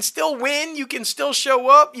mean, you can still win, you can still show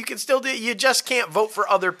up, you can still do, you just can't vote for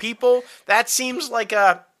other people. That seems like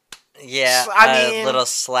a little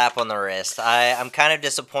slap on the wrist. I'm kind of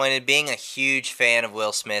disappointed. Being a huge fan of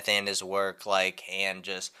Will Smith and his work,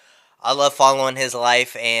 I love following his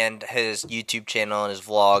life and his YouTube channel and his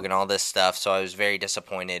vlog and all this stuff, so I was very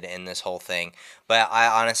disappointed in this whole thing. But I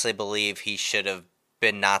honestly believe he should have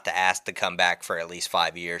been not asked to come back for at least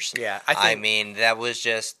 5 years. Yeah, I mean,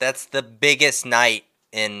 that's the biggest night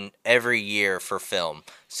in every year for film.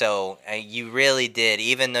 So you really did,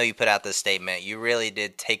 even though you put out this statement, you really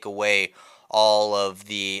did take away all of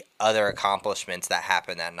the other accomplishments that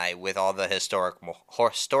happened that night with all the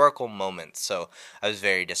historical moments. So I was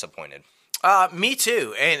very disappointed. Me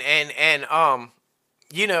too. And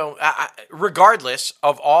regardless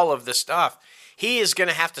of all of the stuff, he is going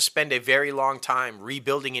to have to spend a very long time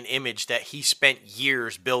rebuilding an image that he spent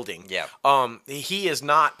years building. Yeah. He is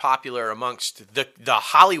not popular amongst the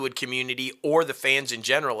Hollywood community or the fans in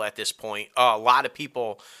general at this point. A lot of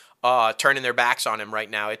people turning their backs on him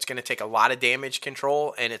right now. It's going to take a lot of damage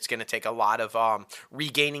control, and it's going to take a lot of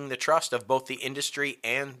regaining the trust of both the industry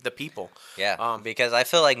and the people. Yeah, because I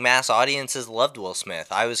feel like mass audiences loved Will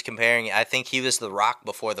Smith. I think he was The Rock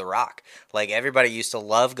before The Rock. Like, everybody used to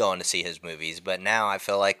love going to see his movies, but now I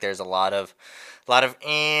feel like there's a lot of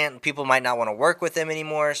people might not want to work with him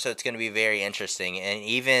anymore, so it's going to be very interesting. And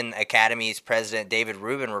even Academy's president David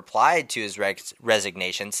Rubin replied to his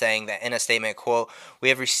resignation, saying that in a statement, quote, "We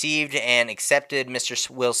have received and accepted Mr.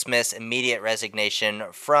 Will Smith's immediate resignation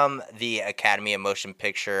from the Academy of Motion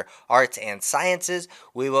Picture Arts and Sciences.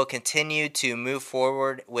 We will continue to move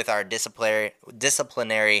forward with our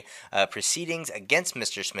disciplinary proceedings against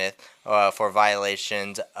Mr. Smith for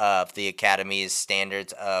violations of the Academy's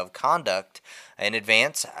standards of conduct in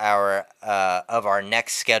advance of our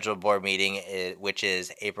next scheduled board meeting, which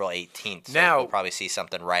is April 18th. So now, we'll probably see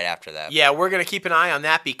something right after that. Yeah, we're going to keep an eye on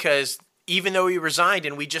that because even though he resigned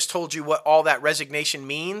and we just told you what all that resignation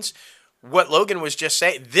means, what Logan was just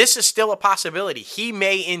saying, this is still a possibility. He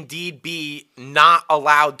may indeed be not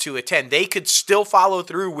allowed to attend. They could still follow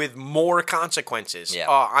through with more consequences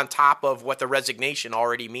on top of what the resignation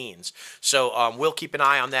already means. So we'll keep an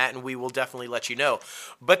eye on that, and we will definitely let you know.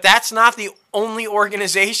 But that's not the only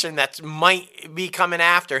organization that might be coming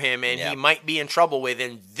after him and he might be in trouble with.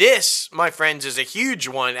 And this, my friends, is a huge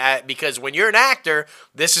one because when you're an actor,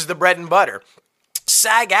 this is the bread and butter.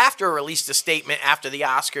 SAG-AFTRA released a statement after the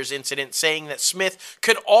Oscars incident saying that Smith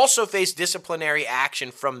could also face disciplinary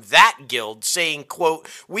action from that guild, saying, quote,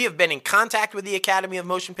 "We have been in contact with the Academy of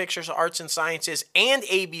Motion Pictures, Arts and Sciences and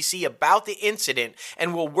ABC about the incident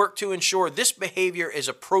and will work to ensure this behavior is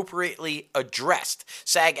appropriately addressed.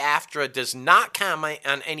 SAG-AFTRA does not comment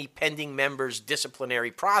on any pending members'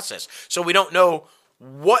 disciplinary process." So we don't know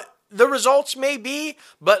what the results may be,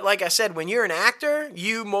 but like I said, when you're an actor,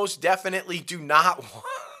 you most definitely do not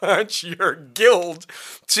want your guild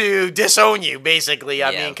to disown you, basically. I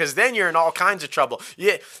mean, because then you're in all kinds of trouble.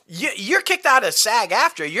 You're kicked out of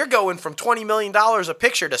SAG-AFTRA. You're going from $20 million a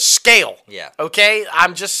picture to scale. Yeah. Okay?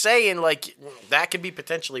 I'm just saying, like, that could be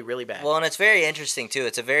potentially really bad. Well, and it's very interesting, too.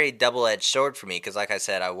 It's a very double-edged sword for me because, like I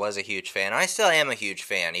said, I was a huge fan. I still am a huge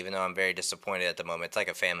fan, even though I'm very disappointed at the moment. It's like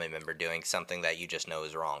a family member doing something that you just know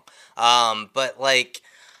is wrong. But, like,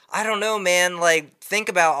 I don't know, man. Like, think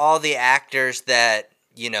about all the actors that,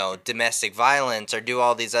 you know, domestic violence or do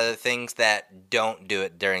all these other things that don't do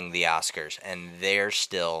it during the Oscars, and they're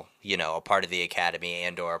still, you know, a part of the Academy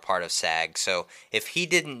and or a part of SAG. So if he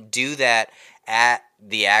didn't do that at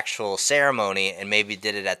the actual ceremony and maybe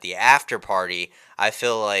did it at the after party, I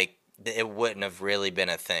feel like it wouldn't have really been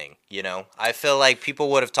a thing, you know? I feel like people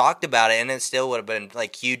would have talked about it and it still would have been,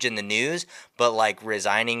 like, huge in the news, but, like,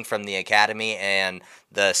 resigning from the Academy and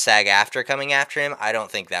the SAG-AFTRA coming after him, I don't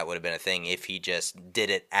think that would have been a thing if he just did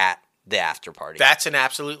it at the after party. That's an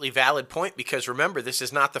absolutely valid point because remember, this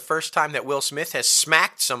is not the first time that Will Smith has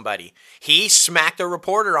smacked somebody. He smacked a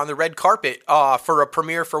reporter on the red carpet for a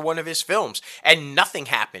premiere for one of his films, and nothing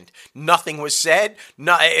happened. Nothing was said.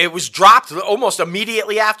 It was dropped almost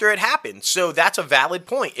immediately after it happened. So that's a valid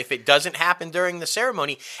point if it doesn't happen during the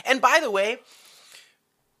ceremony. And by the way,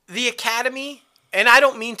 the Academy, and I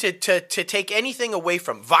don't mean to take anything away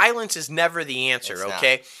from violence is never the answer,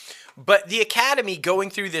 okay? But the Academy going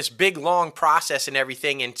through this big, long process and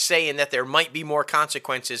everything and saying that there might be more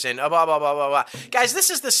consequences and blah, blah, blah, blah, blah. Guys, this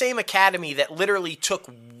is the same Academy that literally took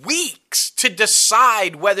weeks to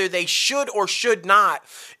decide whether they should or should not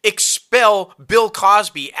expel expel Bill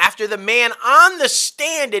Cosby after the man on the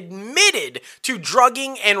stand admitted to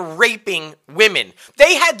drugging and raping women.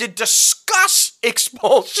 They had to discuss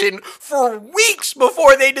expulsion for weeks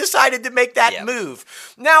before they decided to make that move.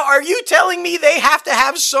 Now, are you telling me they have to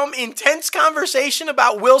have some intense conversation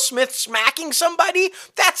about Will Smith smacking somebody?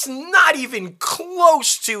 That's not even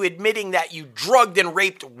close to admitting that you drugged and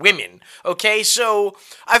raped women. Okay, so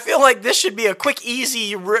I feel like this should be a quick,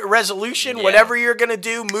 easy resolution. Yeah. Whatever you're going to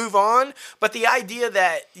do, move on. But the idea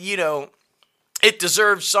that, it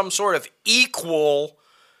deserves some sort of equal,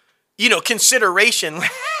 consideration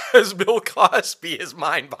as Bill Cosby is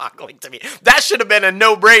mind-boggling to me. That should have been a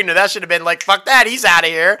no-brainer. That should have been like, fuck that, he's out of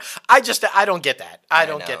here. I don't get that. I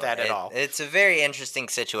don't get that at all. It's a very interesting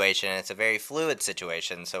situation. It's a very fluid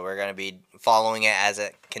situation, so we're going to be following it as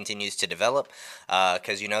it continues to develop,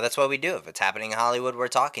 because, that's what we do. If it's happening in Hollywood, we're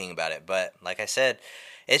talking about it. But like I said,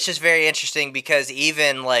 it's just very interesting because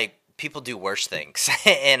even, people do worse things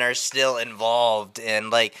and are still involved.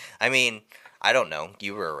 And, I don't know.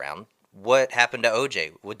 You were around. What happened to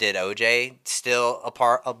OJ? Did OJ still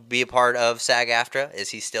be a part of SAG-AFTRA? Is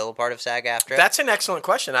he still a part of SAG-AFTRA? That's an excellent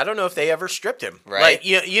question. I don't know if they ever stripped him. Right.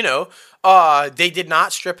 They did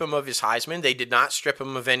not strip him of his Heisman. They did not strip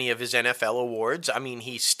him of any of his NFL awards. I mean,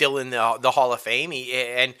 he's still in the Hall of Fame.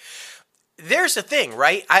 And there's the thing,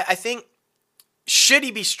 right? I think, should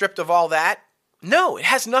he be stripped of all that? No, it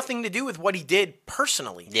has nothing to do with what he did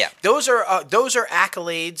personally. Yeah. Those are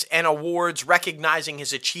accolades and awards recognizing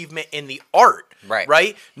his achievement in the art. Right.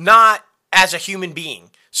 Right? Not as a human being.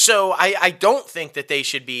 So I don't think that they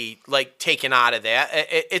should be taken out of that.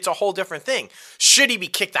 It's a whole different thing. Should he be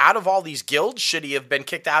kicked out of all these guilds? Should he have been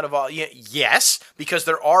kicked out of all? Yes, because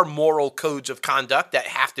there are moral codes of conduct that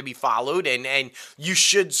have to be followed, and you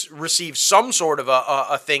should receive some sort of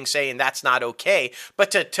a thing saying that's not okay.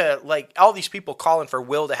 But to all these people calling for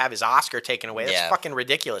Will to have his Oscar taken away, that's fucking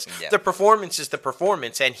ridiculous. Yeah. The performance is the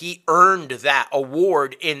performance, and he earned that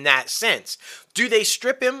award in that sense. Do they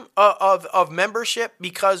strip him of membership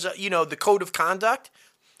because, the code of conduct?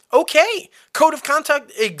 Okay, code of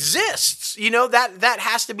conduct exists. That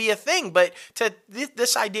has to be a thing. But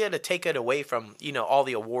this idea to take it away from, all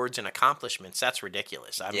the awards and accomplishments, that's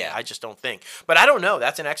ridiculous. I mean, I just don't think. But I don't know.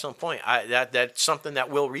 That's an excellent point. That's something that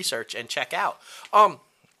we'll research and check out.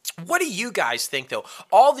 What do you guys think, though?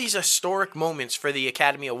 All these historic moments for the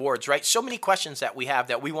Academy Awards, right? So many questions that we have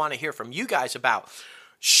that we want to hear from you guys about.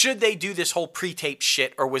 Should they do this whole pre-tape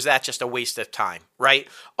shit, or was that just a waste of time, right?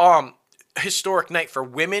 Historic night for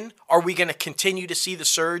women. Are we going to continue to see the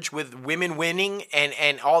surge with women winning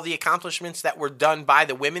and all the accomplishments that were done by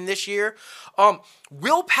the women this year?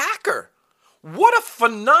 Will Packer. What a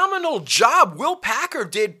phenomenal job Will Packer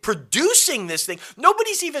did producing this thing.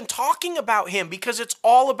 Nobody's even talking about him because it's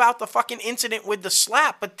all about the fucking incident with the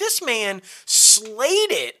slap. But this man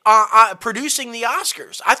slayed it producing the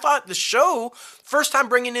Oscars. I thought the show, first time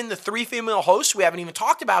bringing in the 3 female hosts, we haven't even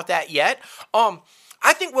talked about that yet.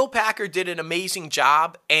 I think Will Packer did an amazing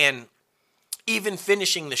job, and even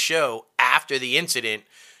finishing the show after the incident,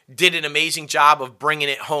 did an amazing job of bringing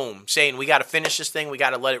it home, saying we got to finish this thing, we got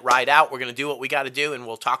to let it ride out, we're going to do what we got to do, and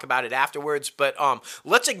we'll talk about it afterwards. But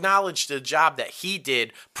let's acknowledge the job that he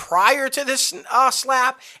did prior to this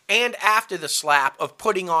slap and after the slap of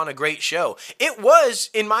putting on a great show. It was,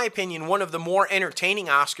 in my opinion, one of the more entertaining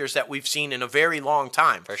Oscars that we've seen in a very long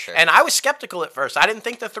time. For sure. And I was skeptical at first. I didn't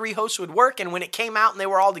think the 3 hosts would work, and when it came out and they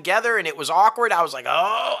were all together and it was awkward, I was like,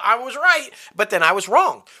 oh, I was right. But then I was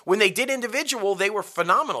wrong. When they did individual, they were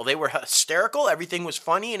phenomenal. They were hysterical. Everything was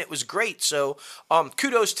funny, and it was great. So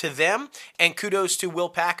kudos to them, and kudos to Will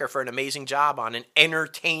Packer for an amazing job on an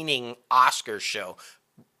entertaining Oscars show,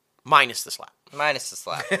 minus the slap.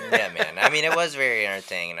 Yeah, man. I mean, it was very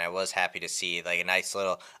entertaining, and I was happy to see a nice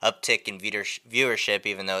little uptick in viewership,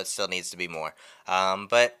 even though it still needs to be more.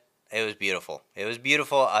 But it was beautiful. It was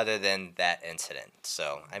beautiful other than that incident.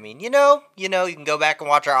 So, I mean, you can go back and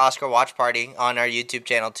watch our Oscar watch party on our YouTube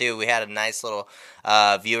channel, too. We had a nice little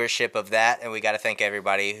viewership of that, and we got to thank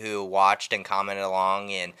everybody who watched and commented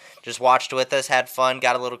along and just watched with us, had fun,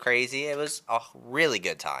 got a little crazy. It was a really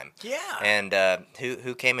good time. Yeah. And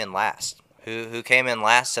who came in last? Who came in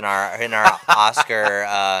last in our Oscar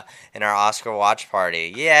watch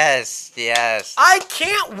party? Yes. I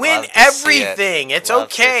can't win everything. It's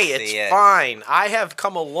okay. It's fine. I have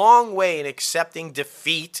come a long way in accepting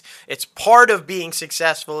defeat. It's part of being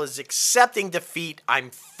successful is accepting defeat. I'm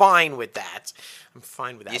fine with that.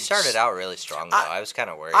 You started out really strong, though. I was kind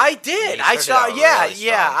of worried. I did.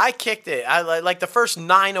 I kicked it. Like the first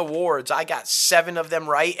 9 awards, I got 7 of them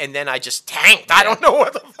right, and then I just tanked. Yeah. I don't know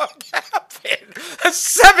what the fuck happened. happen. A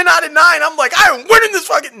 7 out of 9. I'm like, I'm winning this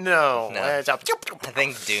fucking... No. I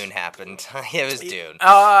think Dune happened. It was Dune.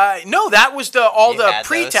 No, that was all the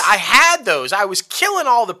pre-tape. I had those. I was killing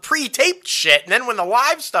all the pre-taped shit, and then when the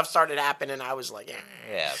live stuff started happening, I was like,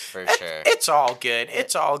 yeah, for sure. It's all good.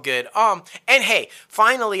 It's all good. And hey,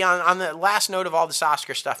 finally, on the last note of all this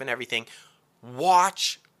Oscar stuff and everything,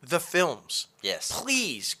 watch the films. Yes.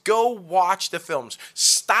 Please go watch the films.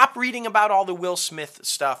 Stop reading about all the Will Smith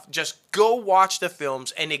stuff. Just go watch the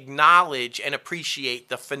films and acknowledge and appreciate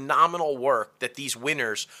the phenomenal work that these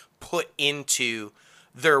winners put into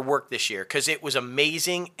their work this year, because it was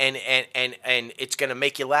amazing, and it's going to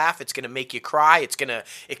make you laugh. It's going to make you cry. It's going to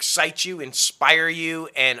excite you, inspire you,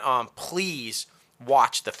 and please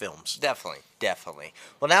watch the films. Definitely.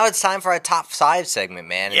 Well, now it's time for our top 5 segment,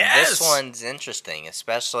 man. And yes! This one's interesting,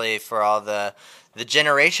 especially for all the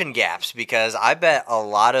generation gaps, because I bet a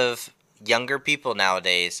lot of younger people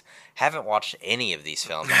nowadays haven't watched any of these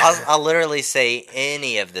films. I'll literally say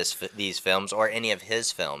any of these films or any of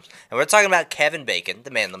his films. And we're talking about Kevin Bacon, the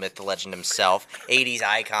man, the myth, the legend himself, 80s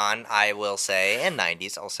icon, I will say, and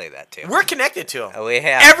 90s, I'll say that too. We're connected to him. We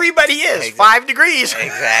have. Everybody is. 5 degrees.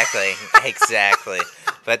 Exactly.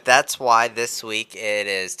 But that's why this week it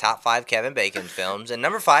is top 5 Kevin Bacon films. And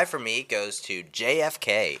number 5 for me goes to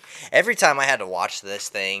JFK. Every time I had to watch this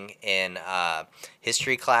thing in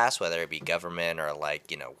history class, whether it be government or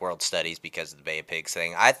world studies because of the Bay of Pigs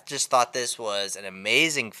thing, I just thought this was an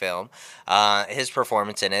amazing film. His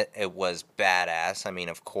performance in it was badass. I mean,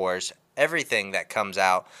 of course, everything that comes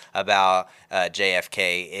out about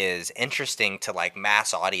JFK is interesting to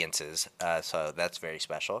mass audiences, so that's very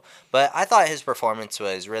special. But I thought his performance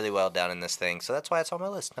was really well done in this thing, so that's why it's on my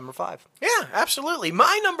list, number 5. Yeah, absolutely.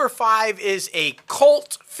 My number 5 is a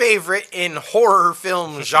cult favorite in horror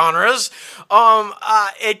film genres.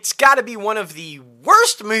 It's got to be one of the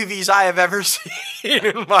worst movies I have ever seen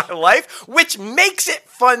in my life, which makes it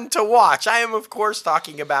fun to watch. I am, of course,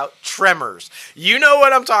 talking about Tremors. You know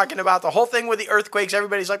what I'm talking about. The whole thing with the earthquakes,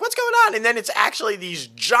 everybody's like, what's going on? And then it's actually these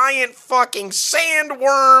giant fucking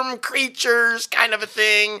sandworm creatures kind of a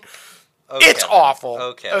thing. Okay. It's awful.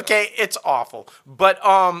 Okay, it's awful. But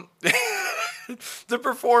the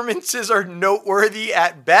performances are noteworthy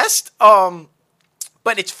at best.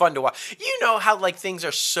 But it's fun to watch. You know how things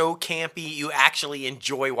are so campy, you actually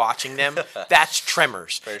enjoy watching them? That's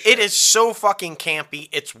Tremors. For sure. It is so fucking campy,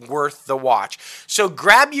 it's worth the watch. So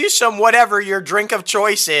grab you some whatever your drink of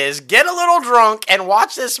choice is, get a little drunk, and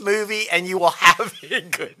watch this movie, and you will have a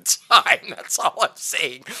good time. That's all I'm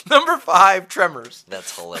saying. Number 5, Tremors.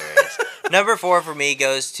 That's hilarious. Number 4 for me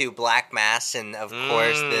goes to Black Mass, and of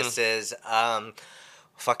course this is...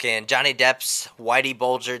 fucking Johnny Depp's Whitey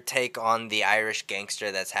Bulger take on the Irish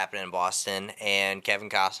gangster that's happening in Boston, and Kevin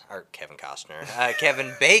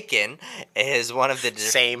Bacon is one of the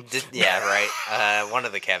one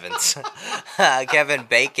of the Kevins. Kevin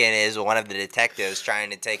Bacon is one of the detectives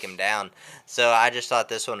trying to take him down. So I just thought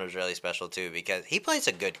this one was really special too, because he plays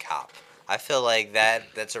a good cop. I feel like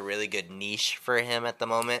that's a really good niche for him at the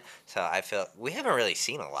moment. So I feel we haven't really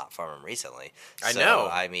seen a lot from him recently. I know.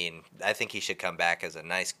 I mean, I think he should come back as a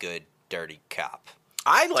nice, good, dirty cop.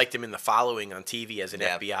 I liked him in The Following on TV as an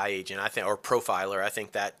FBI agent, I think, or profiler. I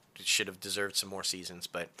think that should have deserved some more seasons,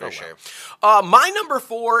 but for sure. My number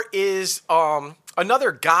 4 is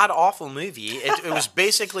another god-awful movie. It was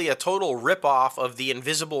basically a total ripoff of The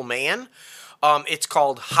Invisible Man. It's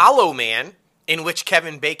called Hollow Man, in which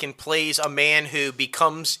Kevin Bacon plays a man who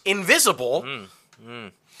becomes invisible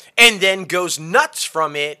and then goes nuts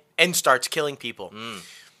from it and starts killing people.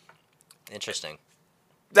 Interesting.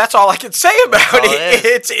 That's all I can say about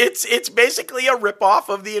it. It's basically a ripoff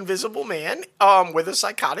of The Invisible Man with a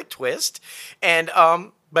psychotic twist, and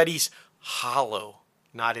but he's hollow,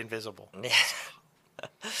 not invisible.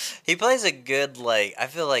 He plays a good I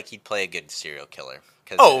feel like he'd play a good serial killer.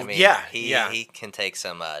 He can take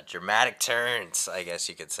some dramatic turns, I guess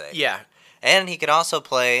you could say. Yeah. And he can also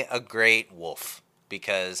play a great wolf,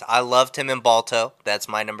 because I loved him in Balto. That's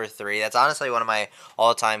my number 3. That's honestly one of my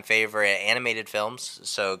all-time favorite animated films,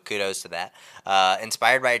 so kudos to that.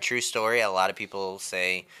 Inspired by a true story. A lot of people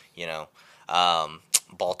say,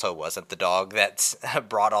 Balto wasn't the dog that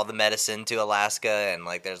brought all the medicine to Alaska, and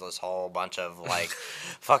there's this whole bunch of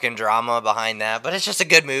fucking drama behind that. But it's just a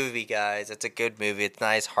good movie, guys. It's a good movie. It's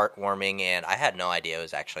nice, heartwarming, and I had no idea it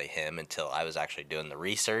was actually him until I was actually doing the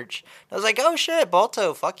research. I was like, oh shit,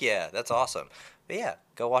 Balto, fuck yeah, that's awesome. But yeah,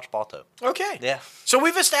 go watch Balto. Okay. Yeah. So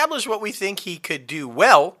we've established what we think he could do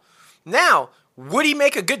well. Now, Would he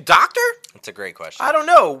make a good doctor? That's a great question. I don't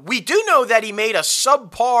know. We do know that he made a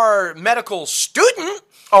subpar medical student,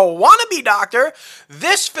 a wannabe doctor.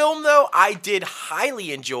 This film, though, I did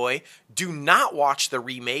highly enjoy. Do not watch the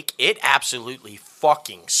remake. It absolutely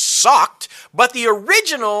fucking sucked. But the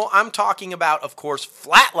original, I'm talking about, of course,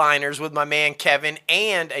 Flatliners with my man Kevin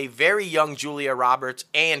and a very young Julia Roberts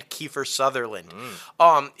and Kiefer Sutherland.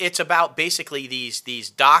 It's about basically these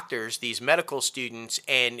doctors, these medical students,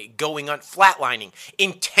 and going on flatlining,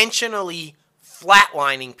 intentionally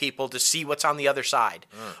flatlining people to see what's on the other side.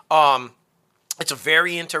 It's a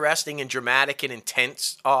very interesting and dramatic and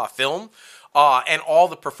intense film. And all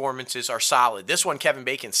the performances are solid. This one, Kevin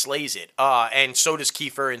Bacon slays it. And so does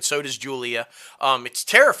Kiefer, and so does Julia. It's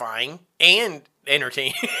terrifying and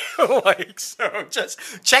entertaining. So just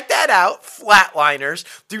check that out.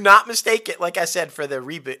 Flatliners. Do not mistake it, like I said, for the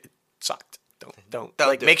reboot. Sucked. Don't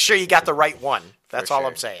make sure you got the right one. That's all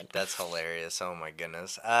I'm saying. That's hilarious. Oh my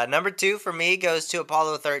goodness. Number 2 for me goes to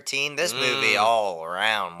Apollo 13. This movie all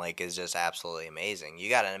around is just absolutely amazing. You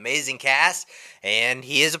got an amazing cast, and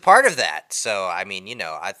he is a part of that. So I mean,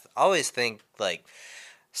 I always think I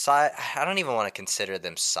don't even want to consider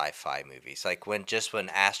them sci-fi movies. When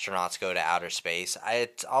astronauts go to outer space,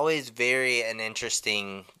 it's always an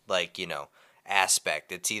interesting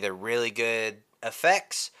aspect. It's either really good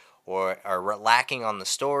effects or are lacking on the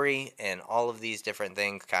story, and all of these different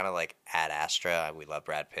things, kind of like Ad Astra. We love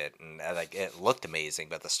Brad Pitt, and it looked amazing,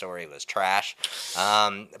 but the story was trash.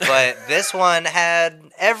 But this one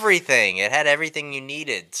had everything. It had everything you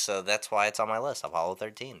needed, so that's why it's on my list. Apollo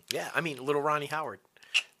 13. Yeah, I mean, little Ronnie Howard.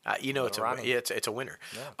 It's a winner.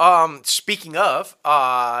 Yeah. Speaking of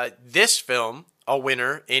this film, a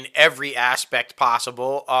winner in every aspect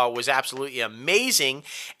possible, was absolutely amazing.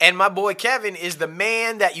 And my boy Kevin is the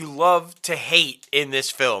man that you love to hate in this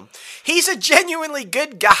film. He's a genuinely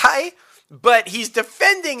good guy, but he's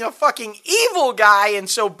defending a fucking evil guy, and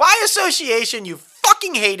so by association, you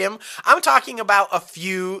fucking hate him. I'm talking about A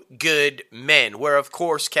Few Good Men, where, of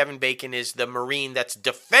course, Kevin Bacon is the Marine that's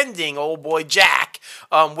defending old boy Jack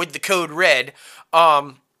with the code red.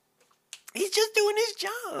 He's just doing his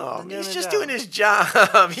job. He's doing his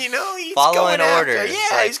job. He's following going orders.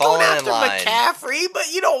 After, he's going after McCaffrey,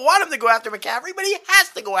 but you don't want him to go after McCaffrey, but he has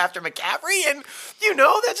to go after McCaffrey, and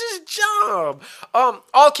that's his job.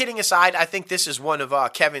 All kidding aside, I think this is one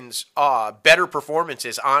of Kevin's better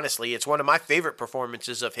performances. Honestly, it's one of my favorite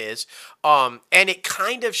performances of his, and it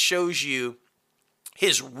kind of shows you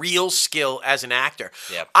his real skill as an actor.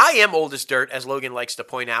 Yep. I am old as dirt, as Logan likes to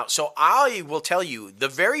point out, so I will tell you, the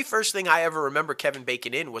very first thing I ever remember Kevin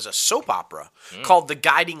Bacon in was a soap opera called The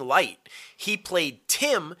Guiding Light. He played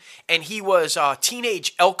Tim, and he was a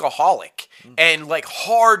teenage alcoholic, and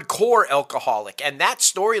hardcore alcoholic, and that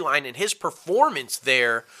storyline and his performance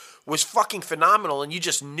there was fucking phenomenal, and you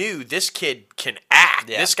just knew this kid can act.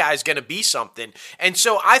 Yeah. This guy's going to be something. And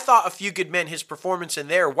so I thought A Few Good Men, his performance in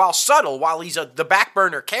there, while subtle, while he's the back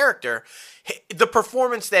burner character, the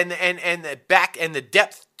performance then and the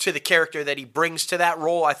depth to the character that he brings to that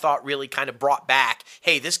role, I thought really kind of brought back,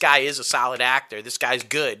 hey, this guy is a solid actor. This guy's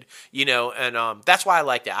good, and that's why I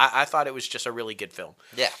liked it. I thought it was just a really good film.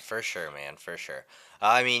 Yeah, for sure, man, for sure.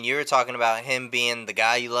 I mean, you were talking about him being the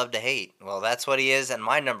guy you love to hate. Well, that's what he is in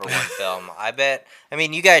my number 1 film.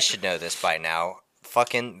 You guys should know this by now.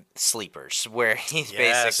 Fucking Sleepers, where he's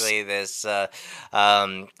basically this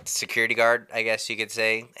security guard, I guess you could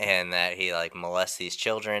say, and that he molests these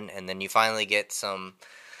children, and then you finally get some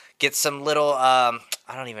little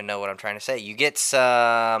I don't even know what I'm trying to say. You get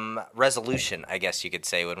some resolution, I guess you could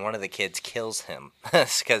say, when one of the kids kills him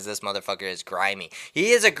because this motherfucker is grimy.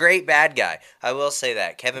 He is a great bad guy. I will say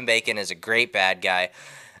that. Kevin Bacon is a great bad guy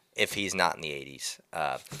if he's not in the 80s.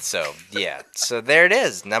 Yeah. So there it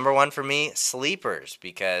is. Number 1 for me, Sleepers,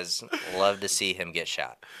 because love to see him get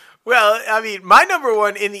shot. Well, I mean, my number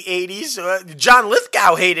 1 in the 80s, John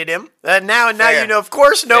Lithgow hated him. Now you know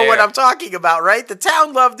what I'm talking about, right? The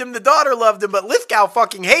town loved him, the daughter loved him, but Lithgow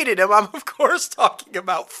fucking hated him. I'm, of course, talking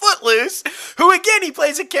about Footloose, who, again, he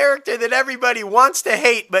plays a character that everybody wants to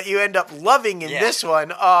hate, but you end up loving in this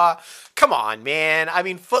one. Come on, man. I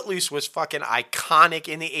mean, Footloose was fucking iconic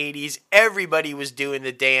in the 80s. Everybody was doing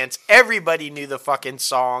the dance. Everybody knew the fucking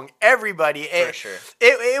song. Everybody. For sure.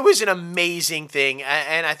 It was an amazing thing,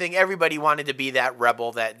 and I think everybody wanted to be that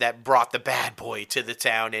rebel that brought the bad boy to the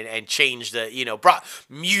town and changed brought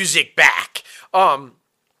music back.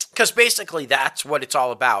 Because basically that's what it's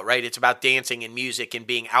all about, right? It's about dancing and music and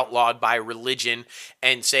being outlawed by religion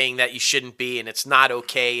and saying that you shouldn't be and it's not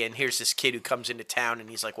okay. And here's this kid who comes into town and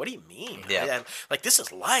he's like, what do you mean? Yeah. Like, this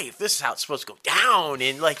is life. This is how it's supposed to go down.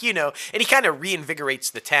 And like, and he kind of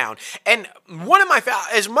reinvigorates the town. And one of my,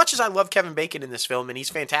 as much as I love Kevin Bacon in this film and he's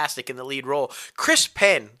fantastic in the lead role, Chris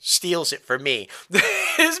Penn steals it for me.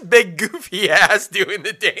 His big goofy ass doing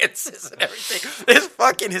the dances and everything is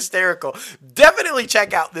fucking hysterical. Definitely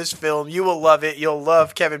check out this film. You will love it. You'll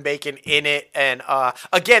love Kevin Bacon in it. And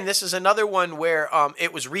again, this is another one where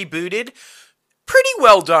it was rebooted. Pretty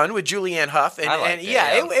well done with Julianne Hough, and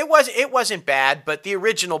it wasn't bad, but the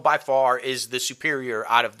original by far is the superior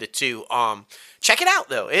out of the two. Check it out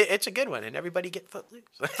though; it's a good one, and everybody get Footloose.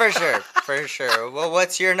 For sure. Well,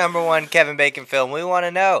 what's your number one Kevin Bacon film? We want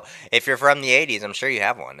to know. If you're from the '80s, I'm sure you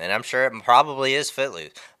have one, and I'm sure it probably is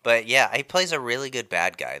Footloose. But yeah, he plays a really good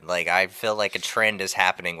bad guy. Like I feel like a trend is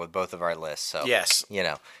happening with both of our lists. So yes,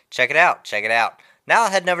 check it out. Now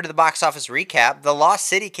heading over to the box office recap. The Lost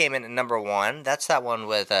City came in at number 1. That's that one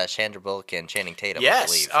with Sandra Bullock and Channing Tatum, I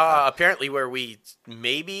believe. Apparently where we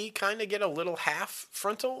maybe kind of get a little half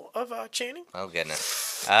frontal of Channing. Oh,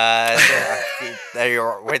 goodness.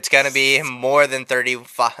 It's going to be more than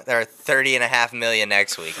 30.5 million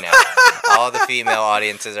next week now. All the female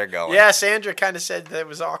audiences are going. Yeah, Sandra kind of said there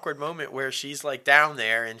was an awkward moment where she's like down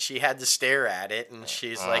there and she had to stare at it and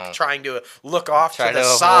she's like trying to look off to the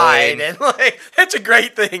side and like it's a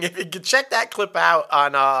great thing. If you could check that clip out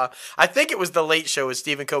on I think it was The Late Show with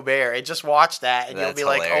Stephen Colbert and just watch that and you'll be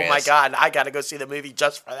like, oh my God, I got to go see the movie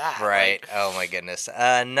just for that. Right. Oh my goodness.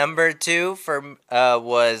 Number 2 for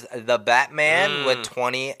was The Batman with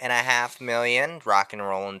 20.5 million, rock and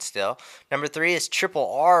rolling still. Number 3 is Triple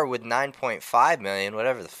R with 9.5 million,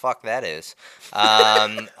 whatever the fuck that is.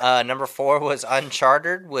 Number 4 was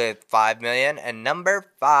Uncharted with 5 million, and number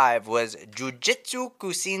 5 was Jujutsu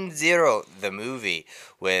Kaisen 0, the movie,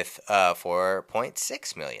 with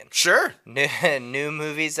 4.6 million. Sure. New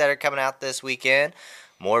movies that are coming out this weekend: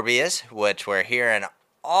 Morbius, which we're hearing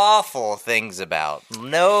awful things about.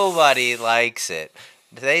 Nobody likes it.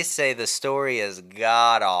 They say the story is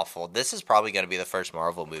god-awful. This is probably going to be the first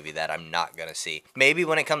Marvel movie that I'm not going to see. Maybe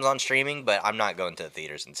when it comes on streaming, but I'm not going to the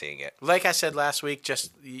theaters and seeing it. Like I said last week,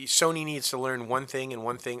 just Sony needs to learn one thing, and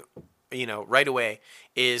one thing, right away,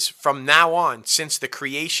 is from now on, since the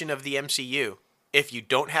creation of the MCU, if you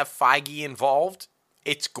don't have Feige involved,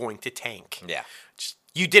 it's going to tank. Yeah.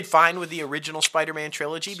 You did fine with the original Spider-Man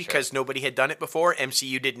trilogy because nobody had done it before.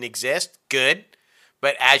 MCU didn't exist. Good.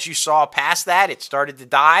 But as you saw past that, it started to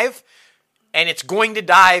dive, and it's going to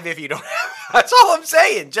dive if you don't have. That's all I'm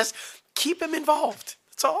saying. Just keep him involved.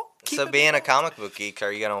 That's all. So, being a comic book geek,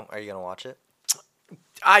 are you gonna watch it?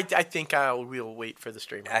 I think we'll wait for the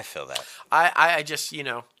stream. I feel that. I just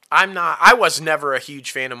I was never a huge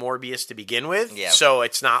fan of Morbius to begin with. Yeah. So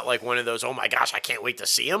it's not like one of those, oh my gosh, I can't wait to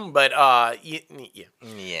see him. But yeah.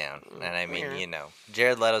 Yeah, and I mean,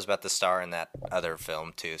 Jared Leto's about to star in that other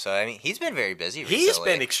film too. So I mean, he's been very busy recently. He's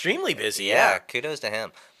been extremely busy. Yeah, kudos to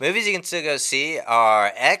him. Movies you can still go see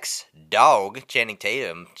are X-Dog, Channing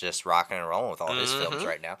Tatum, just rocking and rolling with all his films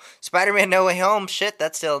right now. Spider-Man No Way Home, shit,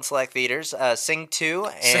 that's still in select theaters. Sing 2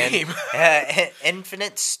 and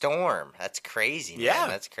Infinite Storm. That's crazy, man. Yeah.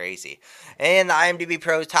 That's crazy. And the IMDb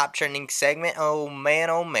Pro's top trending segment, oh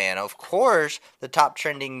man. Of course, the top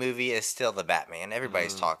trending movie is still The Batman.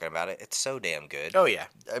 Everybody's talking about it. It's so damn good. Oh, yeah.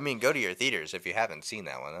 I mean, go to your theaters if you haven't seen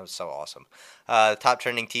that one. That was so awesome. The top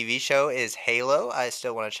trending TV show is Halo. I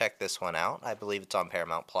still want to check this one out. I believe it's on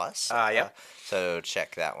Paramount Plus. Yeah. So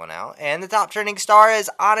check that one out. And the top trending star is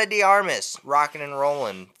Ana de Armas, rocking and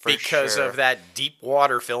rolling because of that Deep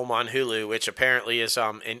Water film on Hulu, which apparently is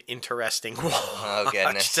an interesting watch, oh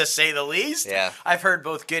goodness, to say the least. Yeah, I've heard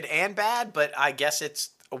both good and bad, but I guess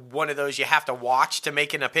it's one of those you have to watch to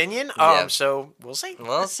make an opinion. So we'll see.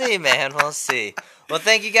 We'll see, man. We'll see. Well,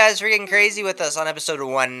 thank you guys for getting crazy with us on episode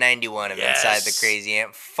 191 of Inside the Crazy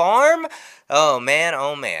Ant Farm. Oh man.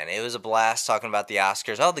 It was a blast talking about the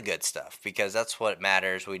Oscars, all the good stuff, because that's what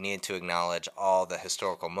matters. We need to acknowledge all the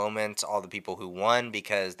historical moments, all the people who won,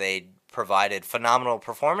 because they provided phenomenal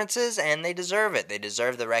performances, and they deserve it. They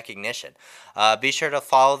deserve the recognition. Be sure to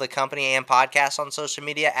follow the company and podcast on social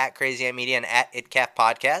media at Crazy Ant Media and at ItCap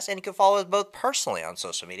Podcast, and you can follow us both personally on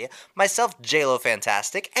social media. Myself, JLo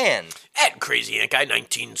Fantastic, and at Crazy Ant Guy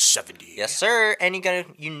 1970. Yes, sir. And you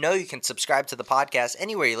can subscribe to the podcast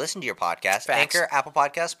anywhere you listen to your podcast. Facts. Anchor, Apple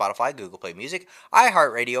Podcasts, Spotify, Google Play Music,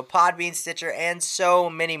 iHeartRadio, Podbean, Stitcher, and so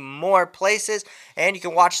many more places. And you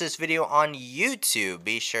can watch this video on YouTube.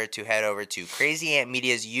 Be sure to head head over to Crazy Ant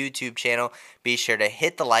Media's YouTube channel. Be sure to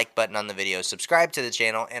hit the like button on the video, subscribe to the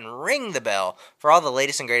channel, and ring the bell for all the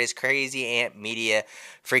latest and greatest Crazy Ant Media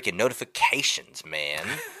freaking notifications, man.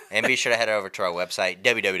 And be sure to head over to our website,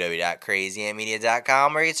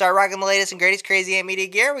 www.crazyantmedia.com, where you can start rocking the latest and greatest Crazy Ant Media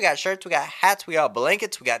gear. We got shirts, we got hats, we got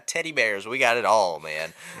blankets, we got teddy bears, we got it all,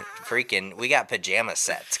 man. Freaking, we got pajama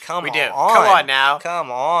sets. Come on. Come on now.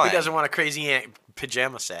 Come on. Who doesn't want a Crazy Ant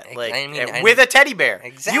pajama set? Like, I with a teddy bear.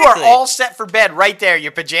 Exactly. You are all set for bed right there.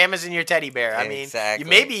 Your pajamas and your teddy bear. I mean, exactly.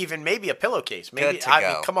 maybe a pillowcase. Maybe, Good to go.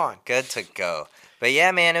 mean, come on. Good to go. But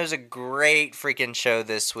yeah, man, it was a great freaking show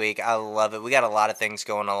this week. I love it. We got a lot of things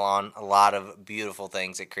going on, a lot of beautiful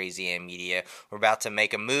things at Crazy Ant Media. We're about to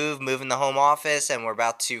make a move in the home office, and we're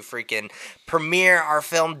about to freaking premiere our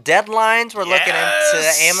film Deadlines. We're looking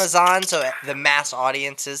into Amazon so the mass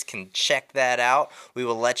audiences can check that out. We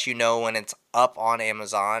will let you know when it's up on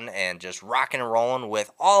Amazon, and just rocking and rolling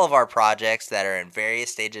with all of our projects that are in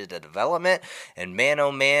various stages of development. And man,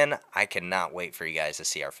 oh man, I cannot wait for you guys to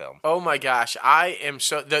see our film. Oh my gosh, I am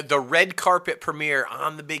so the red carpet premiere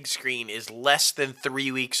on the big screen is less than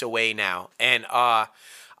 3 weeks away now, and I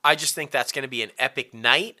just think that's going to be an epic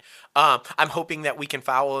night. I'm hoping that we can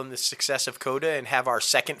follow in the success of Coda and have our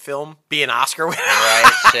second film be an Oscar winner.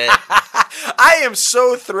 Right, shit. I am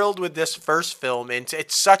so thrilled with this first film, and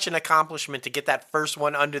it's such an accomplishment to get that first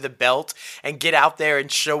one under the belt and get out there and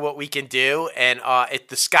show what we can do. And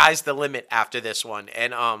the sky's the limit after this one.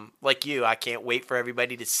 And like you, I can't wait for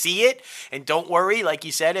everybody to see it. And don't worry, like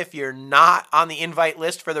you said, if you're not on the invite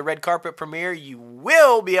list for the red carpet premiere, you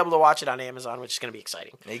will be able to watch it on Amazon, which is going to be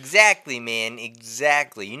exciting. Exactly, man.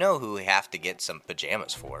 Exactly. You know who we have to get some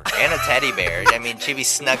pajamas for? And a teddy bear. I mean, she'd be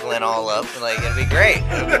snuggling all up. Like, it'd be great.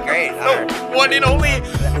 It'd be great. One and only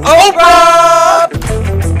Oprah!